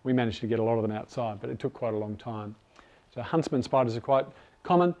 but we managed to get a lot of them outside, but it took quite a long time. So huntsman spiders are quite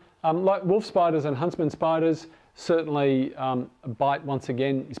common. Like wolf spiders and huntsman spiders, certainly a bite, once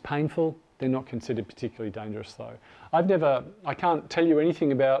again, is painful. They're not considered particularly dangerous though. I can't tell you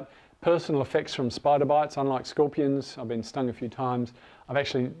anything about personal effects from spider bites. Unlike scorpions, I've been stung a few times. I've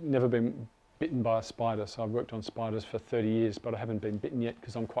actually never been bitten by a spider, so I've worked on spiders for 30 years, but I haven't been bitten yet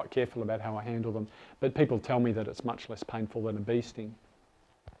because I'm quite careful about how I handle them. But people tell me that it's much less painful than a bee sting.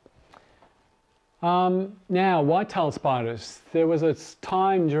 Now, white-tailed spiders. There was a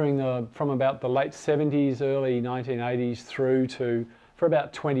time from about the late 70s, early 1980s through to for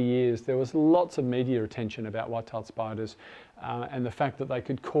about 20 years, there was lots of media attention about white-tailed spiders and the fact that they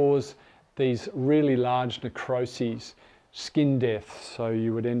could cause these really large necroses, skin death. So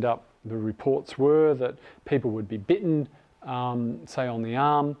you would end up, the reports were that people would be bitten, say on the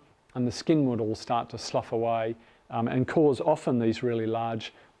arm, and the skin would all start to slough away and cause often these really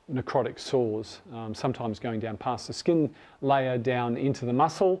large necrotic sores, sometimes going down past the skin layer down into the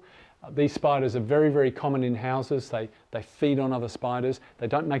muscle. These spiders are very, very common in houses. They feed on other spiders. They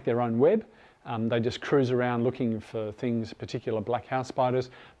don't make their own web. They just cruise around looking for things, particular black house spiders.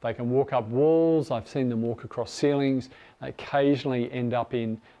 They can walk up walls. I've seen them walk across ceilings. They occasionally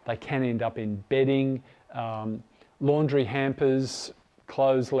they can end up in bedding, laundry hampers,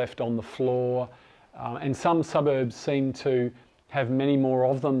 clothes left on the floor. And some suburbs seem to have many more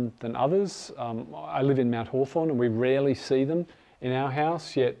of them than others. I live in Mount Hawthorn and we rarely see them in our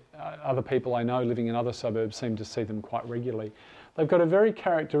house, yet other people I know living in other suburbs seem to see them quite regularly. They've got a very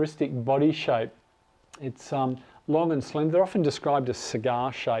characteristic body shape. It's long and slender. They're often described as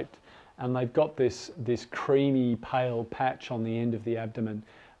cigar-shaped, and they've got this creamy, pale patch on the end of the abdomen,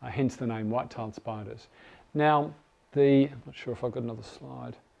 hence the name white-tailed spiders. Now, I'm not sure if I've got another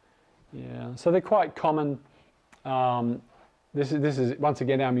slide. Yeah, so they're quite common. This is once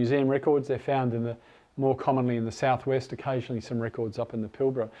again our museum records. They're found more commonly in the southwest, occasionally some records up in the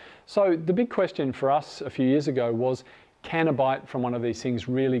Pilbara. So the big question for us a few years ago was, can a bite from one of these things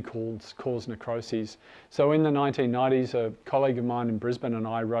really cause necroses? So in the 1990s, a colleague of mine in Brisbane and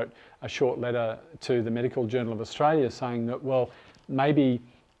I wrote a short letter to the Medical Journal of Australia saying that, well, maybe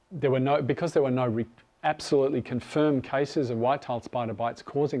because there were no absolutely confirmed cases of white-tailed spider bites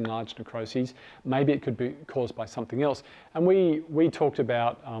causing large necroses, maybe it could be caused by something else. And we talked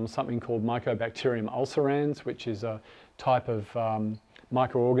about something called Mycobacterium ulcerans, which is a type of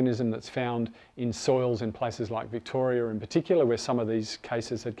microorganism that's found in soils in places like Victoria in particular, where some of these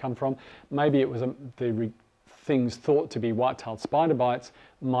cases had come from. Maybe it was the things thought to be white-tailed spider bites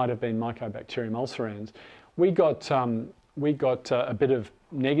might have been Mycobacterium ulcerans. We got a bit of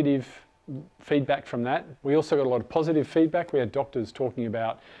negative feedback from that. We also got a lot of positive feedback. We had doctors talking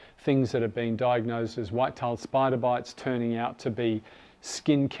about things that have been diagnosed as white-tailed spider bites turning out to be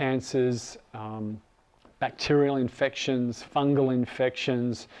skin cancers, bacterial infections, fungal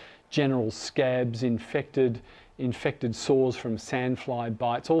infections, general scabs, infected sores from sandfly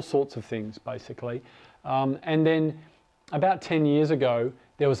bites, all sorts of things basically. And then about 10 years ago,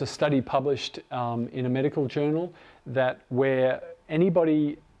 there was a study published in a medical journal where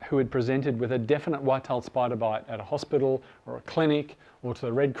anybody who had presented with a definite white-tailed spider bite at a hospital or a clinic or to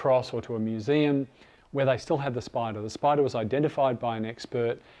the Red Cross or to a museum where they still had the spider. The spider was identified by an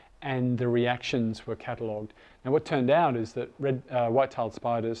expert and the reactions were catalogued. Now what turned out is that white-tailed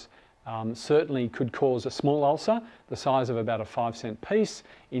spiders certainly could cause a small ulcer the size of about a 5-cent piece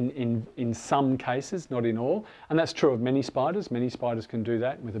in some cases, not in all. And that's true of many spiders. Many spiders can do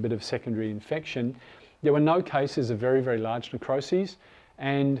that with a bit of secondary infection. There were no cases of very, very large necroses.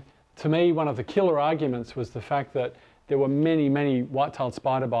 And to me, one of the killer arguments was the fact that there were many, many white-tailed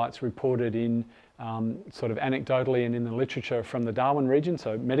spider bites reported in sort of anecdotally and in the literature from the Darwin region.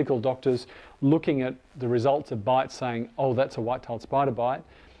 So medical doctors looking at the results of bites saying, oh, that's a white-tailed spider bite.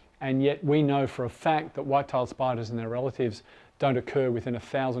 And yet we know for a fact that white-tailed spiders and their relatives don't occur within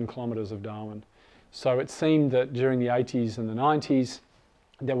 1,000 kilometres of Darwin. So it seemed that during the 80s and the 90s,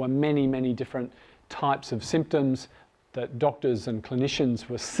 there were many, many different types of symptoms that doctors and clinicians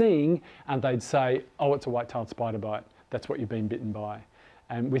were seeing, and they'd say, oh, it's a white-tailed spider bite. That's what you've been bitten by,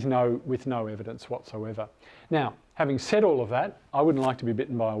 and with no evidence whatsoever. Now, having said all of that, I wouldn't like to be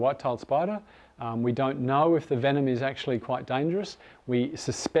bitten by a white-tailed spider. We don't know if the venom is actually quite dangerous. We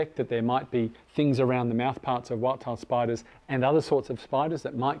suspect that there might be things around the mouth parts of white-tailed spiders and other sorts of spiders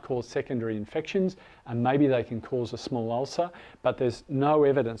that might cause secondary infections, and maybe they can cause a small ulcer, but there's no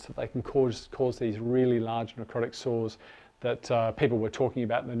evidence that they can cause these really large necrotic sores that people were talking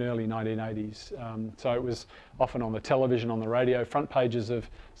about in the early 1980s. So it was often on the television, on the radio, front pages of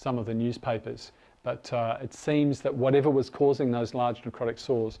some of the newspapers. But it seems that whatever was causing those large necrotic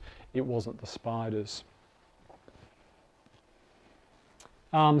sores, it wasn't the spiders.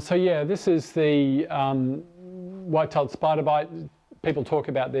 So yeah, this is the white-tailed spider bite. People talk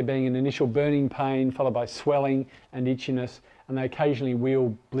about there being an initial burning pain followed by swelling and itchiness, and they occasionally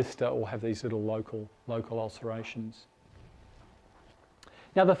will blister or have these little local ulcerations.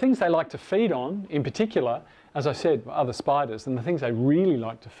 Now, the things they like to feed on, in particular, as I said, are the spiders, and the things they really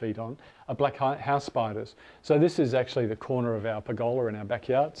like to feed on are black house spiders. So this is actually the corner of our pergola in our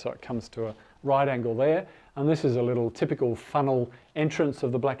backyard, so it comes to a right angle there, and this is a little typical funnel entrance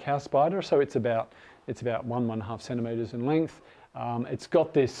of the black house spider, so it's about 1.5 centimetres in length. It's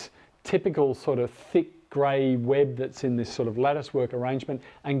got this typical sort of thick grey web that's in this sort of lattice work arrangement,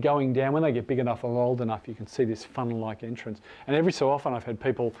 and going down, when they get big enough and old enough, you can see this funnel-like entrance. And every so often I've had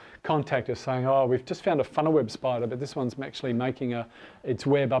people contact us saying, oh, we've just found a funnel web spider, but this one's actually making its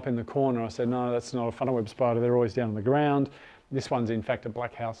web up in the corner. I said, no, that's not a funnel web spider, they're always down on the ground. This one's in fact a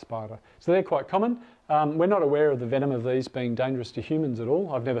black house spider. So they're quite common. We're not aware of the venom of these being dangerous to humans at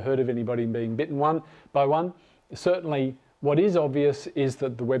all. I've never heard of anybody being bitten by one. Certainly, what is obvious is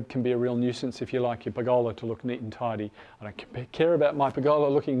that the web can be a real nuisance if you like your pergola to look neat and tidy. I don't care about my pergola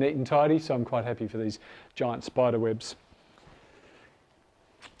looking neat and tidy, so I'm quite happy for these giant spider webs.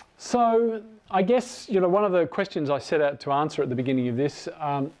 So I guess, you know, one of the questions I set out to answer at the beginning of this,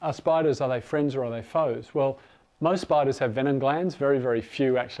 are spiders, are they friends or are they foes? Well, most spiders have venom glands. Very, very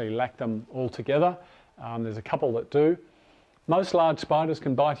few actually lack them altogether. There's a couple that do. Most large spiders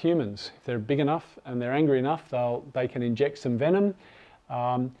can bite humans. If they're big enough and they're angry enough, they can inject some venom.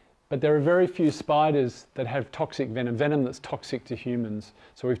 But there are very few spiders that have toxic venom that's toxic to humans.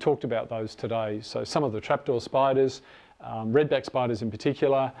 So we've talked about those today. So some of the trapdoor spiders, redback spiders in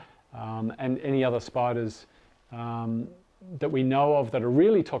particular, and any other spiders that we know of that are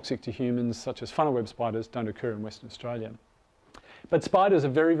really toxic to humans, such as funnel web spiders, don't occur in Western Australia. But spiders are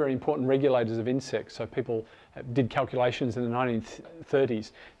very, very important regulators of insects. So people did calculations in the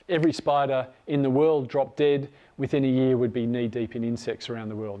 1930s. Every spider in the world dropped dead within a year would be knee-deep in insects around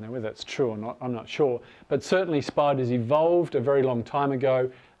the world. Now, whether that's true or not, I'm not sure. But certainly spiders evolved a very long time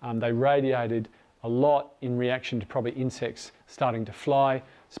ago. They radiated a lot in reaction to probably insects starting to fly.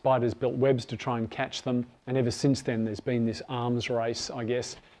 Spiders built webs to try and catch them. And ever since then, there's been this arms race, I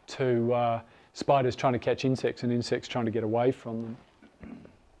guess, to spiders trying to catch insects and insects trying to get away from them.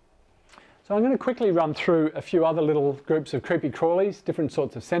 So I'm going to quickly run through a few other little groups of creepy crawlies, different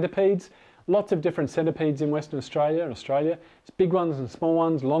sorts of centipedes. Lots of different centipedes in Western Australia and Australia. It's big ones and small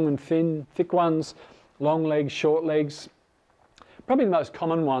ones, long and thin, thick ones, long legs, short legs. Probably the most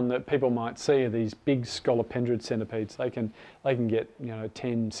common one that people might see are these big scolopendrid centipedes. They can get, you know,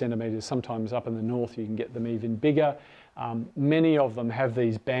 10 centimetres. Sometimes up in the north you can get them even bigger. Many of them have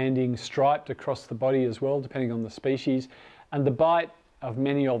these banding striped across the body as well, depending on the species. And the bite of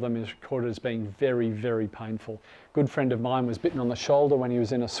many of them is recorded as being very, very painful. A good friend of mine was bitten on the shoulder when he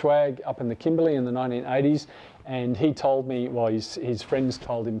was in a swag up in the Kimberley in the 1980s, and he told me, well, his friends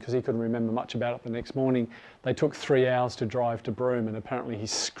told him, because he couldn't remember much about it the next morning, they took 3 hours to drive to Broome, and apparently he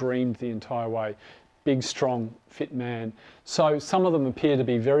screamed the entire way. Big, strong, fit man. So some of them appear to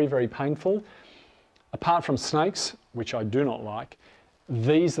be very, very painful. Apart from snakes, which I do not like,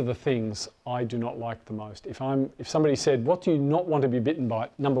 these are the things I do not like the most. If somebody said, what do you not want to be bitten by?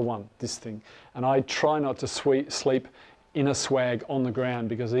 Number one, this thing. And I try not to sleep in a swag on the ground,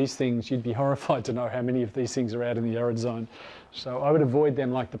 because these things, you'd be horrified to know how many of these things are out in the arid zone. So I would avoid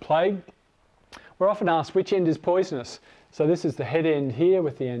them like the plague. We're often asked which end is poisonous. So this is the head end here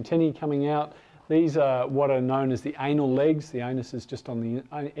with the antennae coming out. These are what are known as the anal legs. The anus is just on the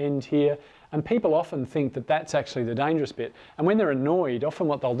end here. And people often think that that's actually the dangerous bit. And when they're annoyed, often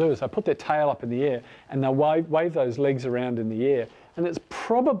what they'll do is they'll put their tail up in the air and they'll wave those legs around in the air. And it's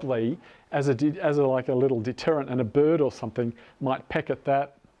probably as like a little deterrent, and a bird or something might peck at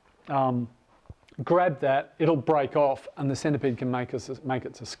that. grab that, it'll break off and the centipede can make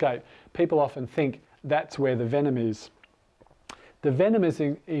its escape. People often think that's where the venom is. The venom is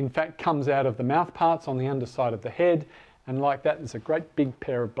in fact comes out of the mouth parts on the underside of the head, and like that there's a great big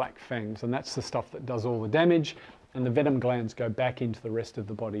pair of black fangs, and that's the stuff that does all the damage, and the venom glands go back into the rest of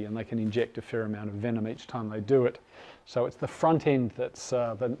the body and they can inject a fair amount of venom each time they do it. So it's the front end that's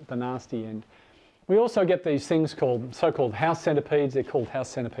the nasty end. We also get these things called so-called house centipedes. They're called house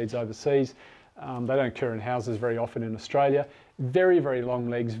centipedes overseas. They don't occur in houses very often in Australia. Very, very long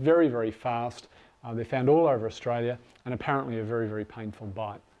legs, very, very fast. They're found all over Australia and apparently a very, very painful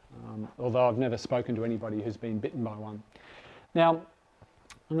bite, although I've never spoken to anybody who's been bitten by one. Now,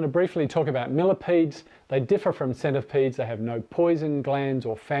 I'm going to briefly talk about millipedes. They differ from centipedes. They have no poison glands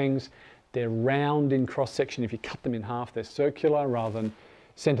or fangs. They're round in cross-section. If you cut them in half, they're circular rather than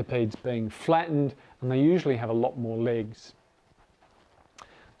centipedes being flattened, and they usually have a lot more legs.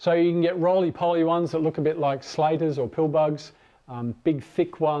 So you can get roly-poly ones that look a bit like slaters or pillbugs, big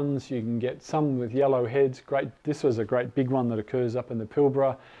thick ones. You can get some with yellow heads. This was a great big one that occurs up in the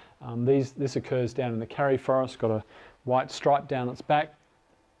Pilbara. This occurs down in the Karri forest, got a white stripe down its back.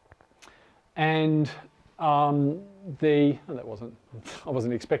 And I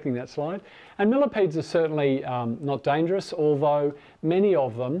wasn't expecting that slide. And millipedes are certainly not dangerous, although many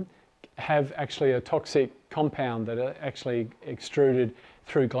of them have actually a toxic compound that are actually extruded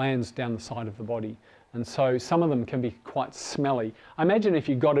through glands down the side of the body. And so some of them can be quite smelly. I imagine if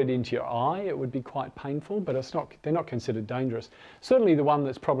you got it into your eye, it would be quite painful, but they're not considered dangerous. Certainly the one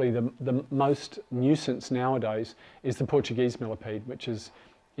that's probably the most nuisance nowadays is the Portuguese millipede, which has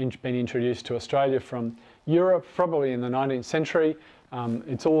been introduced to Australia from Europe, probably in the 19th century.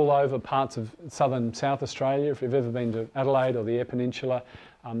 It's all over parts of southern South Australia. If you've ever been to Adelaide or the Eyre Peninsula,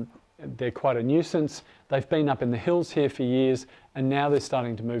 they're quite a nuisance. They've been up in the hills here for years, and now they're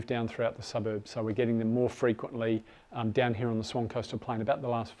starting to move down throughout the suburbs. So we're getting them more frequently down here on the Swan Coastal Plain about the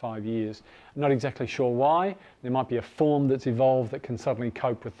last 5 years. I'm not exactly sure why. There might be a form that's evolved that can suddenly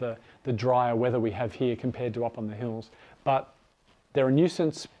cope with the drier weather we have here compared to up on the hills. But they're a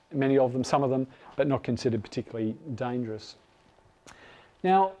nuisance, many of them, some of them, but not considered particularly dangerous.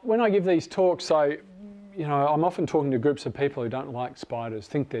 Now, when I give these talks, I'm often talking to groups of people who don't like spiders,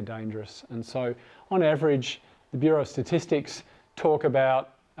 think they're dangerous. And so, on average, the Bureau of Statistics talk about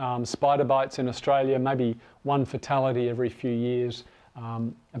spider bites in Australia, maybe one fatality every few years,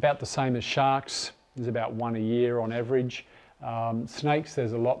 about the same as sharks. There's about one a year on average. Snakes,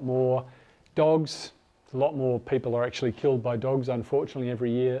 there's a lot more. Dogs, a lot more people are actually killed by dogs, unfortunately,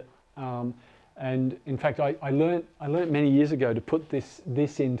 every year. And in fact, I learnt many years ago to put this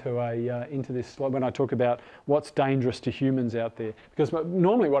into this slide when I talk about what's dangerous to humans out there. Because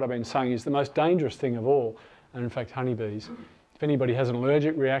normally what I've been saying is the most dangerous thing of all, and in fact, honeybees. If anybody has an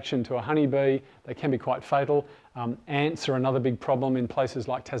allergic reaction to a honeybee, they can be quite fatal. Ants are another big problem in places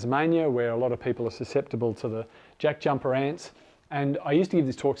like Tasmania, where a lot of people are susceptible to the jackjumper ants. And I used to give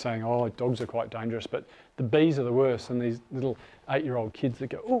this talk saying, oh, dogs are quite dangerous, but the bees are the worst. And these little 8-year-old kids that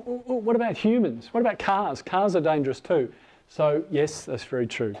go, oh, what about humans? What about cars? Cars are dangerous too. So yes, that's very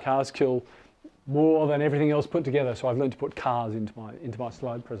true. Cars kill more than everything else put together. So I've learned to put cars into my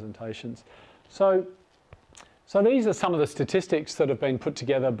slide presentations. So these are some of the statistics that have been put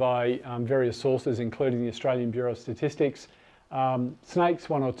together by various sources, including the Australian Bureau of Statistics. Snakes,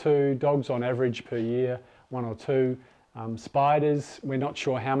 1 or 2. Dogs on average per year, 1 or 2. Spiders, we're not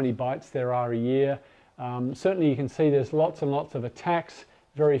sure how many bites there are a year. Certainly you can see there's lots and lots of attacks,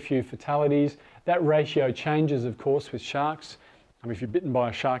 very few fatalities. That ratio changes, of course, with sharks. If you're bitten by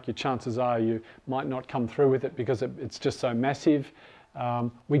a shark, your chances are you might not come through with it because it's just so massive.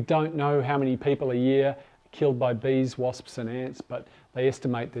 We don't know how many people a year are killed by bees, wasps and ants, but they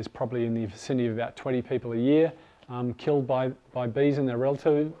estimate there's probably in the vicinity of about 20 people a year killed by bees and their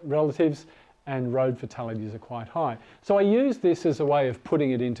relatives. And road fatalities are quite high. So I use this as a way of putting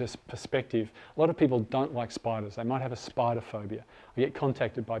it into perspective. A lot of people don't like spiders. They might have a spider phobia. I get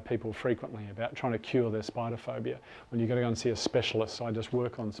contacted by people frequently about trying to cure their spider phobia. Well, you've got to go and see a specialist, so I just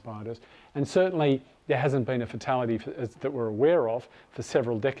work on spiders. And certainly there hasn't been a fatality that we're aware of for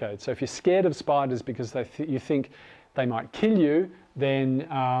several decades. So if you're scared of spiders because you think they might kill you, then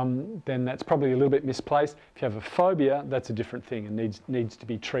that's probably a little bit misplaced. If you have a phobia, that's a different thing and needs to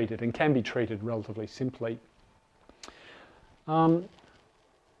be treated and can be treated relatively simply. One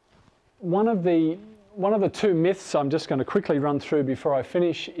of the 2 myths I'm just going to quickly run through before I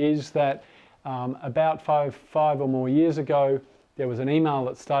finish is that about five or more years ago, there was an email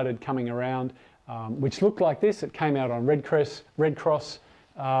that started coming around which looked like this. It came out on Red Cross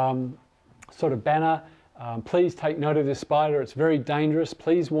sort of banner. Please take note of this spider. It's very dangerous.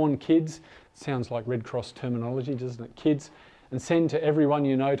 Please warn kids. Sounds like Red Cross terminology, doesn't it? Kids. And send to everyone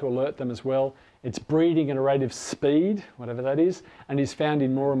you know to alert them as well. It's breeding at a rate of speed, whatever that is, and is found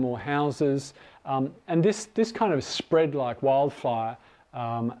in more and more houses. And this kind of spread like wildfire.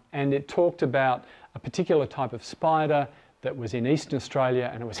 And it talked about a particular type of spider that was in Eastern Australia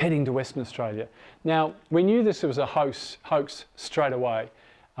and it was heading to Western Australia. Now, we knew this was a hoax straight away,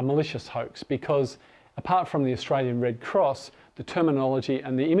 a malicious hoax, because apart from the Australian Red Cross, the terminology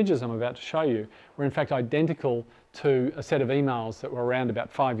and the images I'm about to show you were in fact identical to a set of emails that were around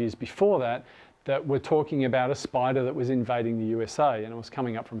about 5 years before that, that were talking about a spider that was invading the USA and it was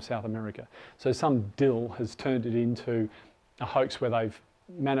coming up from South America. So some dill has turned it into a hoax where they've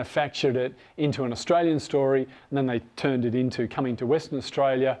manufactured it into an Australian story, and then they turned it into coming to Western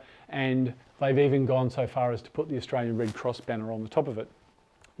Australia, and they've even gone so far as to put the Australian Red Cross banner on the top of it.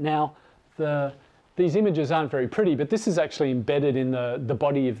 Now, these images aren't very pretty, but this is actually embedded in the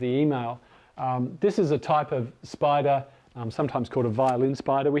body of the email. This is a type of spider, sometimes called a violin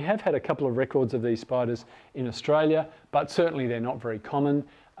spider. We have had a couple of records of these spiders in Australia, but certainly they're not very common.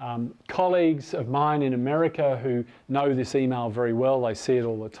 Colleagues of mine in America who know this email very well, they see it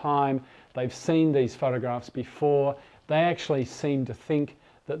all the time. They've seen these photographs before. They actually seem to think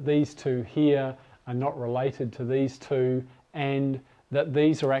that these two here are not related to these two, and that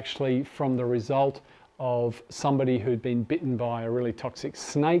these are actually from the result of somebody who'd been bitten by a really toxic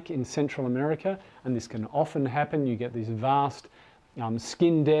snake in Central America. And this can often happen. You get this vast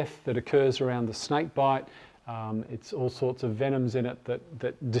skin death that occurs around the snake bite. It's all sorts of venoms in it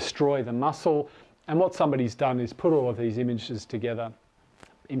that destroy the muscle. And what somebody's done is put all of these images together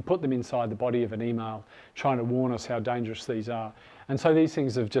and put them inside the body of an email, trying to warn us how dangerous these are. And so these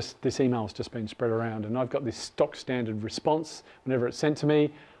things have this email's just been spread around, and I've got this stock standard response whenever it's sent to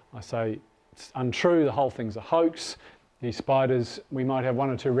me. I say, it's untrue, the whole thing's a hoax. These spiders, we might have 1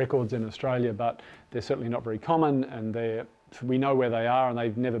 or 2 records in Australia, but they're certainly not very common, and we know where they are and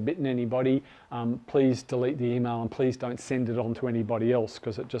they've never bitten anybody. Please delete the email and please don't send it on to anybody else,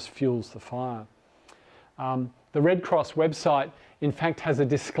 because it just fuels the fire. The Red Cross website, in fact, has a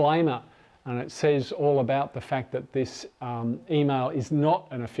disclaimer, and it says all about the fact that this email is not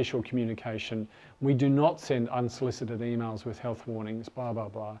an official communication. We do not send unsolicited emails with health warnings, blah, blah,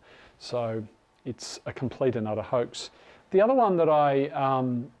 blah. So it's a complete and utter hoax. The other one that I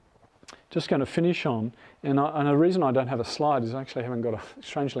just going to finish on, and the reason I don't have a slide is I actually haven't got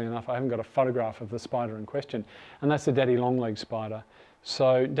strangely enough, I haven't got a photograph of the spider in question, and that's the daddy longleg spider.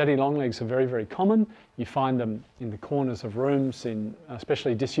 So daddy longlegs are very, very common. You find them in the corners of rooms, in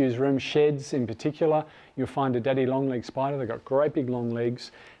especially disused rooms, sheds in particular. You'll find a daddy longleg spider. They've got great big long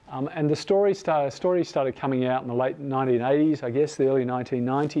legs. And the story started coming out in the late 1980s, I guess, the early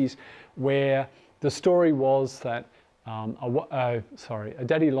 1990s, where the story was that a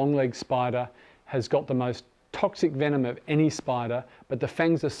daddy longleg spider has got the most toxic venom of any spider, but the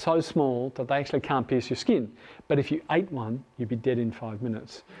fangs are so small that they actually can't pierce your skin. But if you ate one, you'd be dead in 5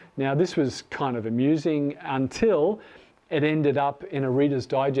 minutes. Now, this was kind of amusing until it ended up in a Reader's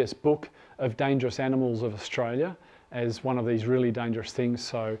Digest book of Dangerous Animals of Australia as one of these really dangerous things.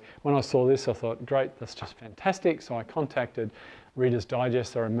 So when I saw this, I thought, great, that's just fantastic. So I contacted Reader's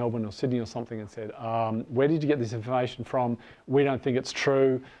Digest, they're in Melbourne or Sydney or something, and said, where did you get this information from? We don't think it's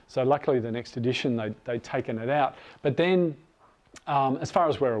true. So luckily the next edition, they'd taken it out. But then, as far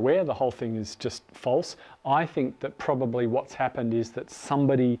as we're aware, the whole thing is just false. I think that probably what's happened is that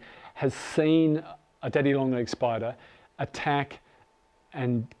somebody has seen a daddy longleg spider attack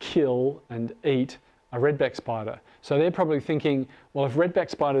and kill and eat a redback spider. So they're probably thinking, well, if redback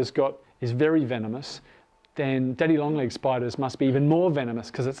spider's is very venomous, then daddy longleg spiders must be even more venomous,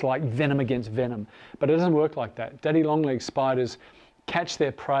 because it's like venom against venom. But it doesn't work like that. Daddy longleg spiders catch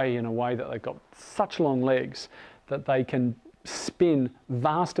their prey in a way that they've got such long legs that they can spin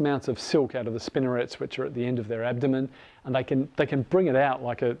vast amounts of silk out of the spinnerets, which are at the end of their abdomen, and they can bring it out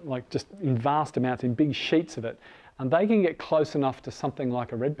like just in vast amounts, in big sheets of it. And they can get close enough to something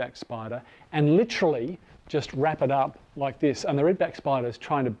like a redback spider and literally just wrap it up like this. And the redback spider is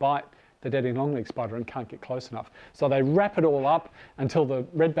trying to bite the daddy longleg spider and can't get close enough. So they wrap it all up until the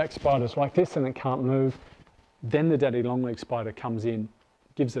redback spider's like this and it can't move. Then the daddy longleg spider comes in,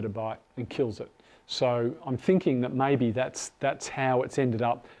 gives it a bite and kills it. So I'm thinking that maybe that's how it's ended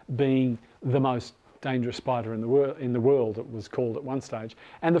up being the most dangerous spider in the world, it was called at one stage.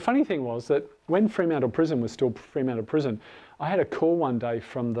 And the funny thing was that when Fremantle Prison was still Fremantle Prison, I had a call one day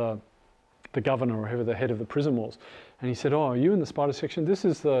from the governor or whoever the head of the prison was, and he said, "Oh, are you in the spider section? This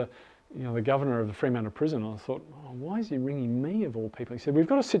is the you know, the governor of the Fremantle prison. I thought, oh, why is he ringing me of all people? He said, we've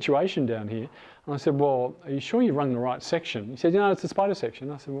got a situation down here. And I said, well, are you sure you rung the right section? He said, you know, it's the spider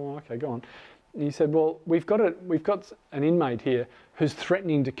section. I said, well, okay, go on. And he said, well, we've got an inmate here who's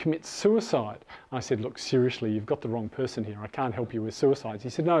threatening to commit suicide. And I said, look, seriously, you've got the wrong person here. I can't help you with suicides. He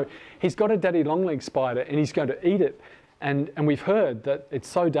said, no, he's got a daddy long-legged spider and he's going to eat it. And we've heard that it's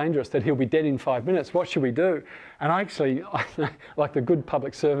so dangerous that he'll be dead in 5 minutes. What should we do? And I actually, like the good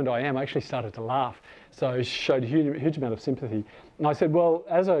public servant I am, I actually started to laugh. So I showed a huge amount of sympathy. And I said, well,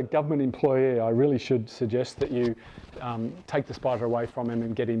 as a government employee, I really should suggest that you take the spider away from him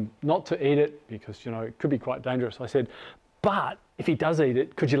and get him not to eat it because, you know, it could be quite dangerous. I said, but if he does eat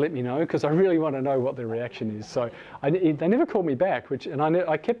it, could you let me know? Because I really want to know what their reaction is. So they never called me back, and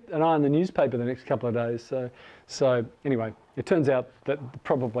I kept an eye on the newspaper the next couple of days. So anyway, it turns out that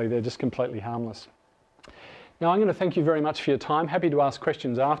probably they're just completely harmless. Now I'm going to thank you very much for your time. Happy to ask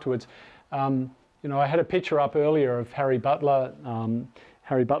questions afterwards. You know, I had a picture up earlier of Harry Butler.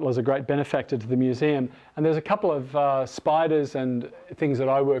 Harry Butler's a great benefactor to the museum, and there's a couple of spiders and things that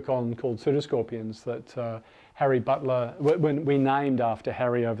I work on called pseudoscorpions that Harry Butler, when we named after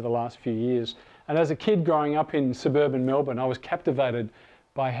Harry over the last few years. And as a kid growing up in suburban Melbourne, I was captivated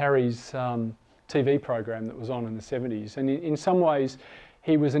by Harry's TV program that was on in the 70s. And in some ways,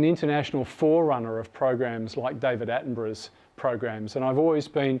 he was an international forerunner of programs like David Attenborough's programs. And I've always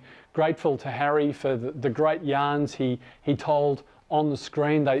been grateful to Harry for the great yarns he told on the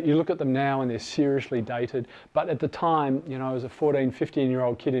screen. You look at them now and they're seriously dated. But at the time, you know, as a 14,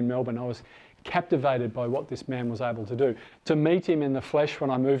 15-year-old kid in Melbourne, I was captivated by what this man was able to do. To meet him in the flesh when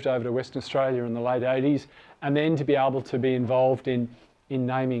I moved over to Western Australia in the late 80s, and then to be able to be involved in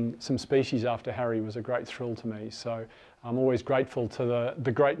naming some species after Harry was a great thrill to me. So I'm always grateful to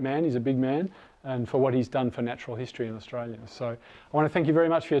the great man, he's a big man, and for what he's done for natural history in Australia. So I want to thank you very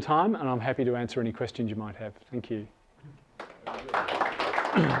much for your time, and I'm happy to answer any questions you might have. Thank you.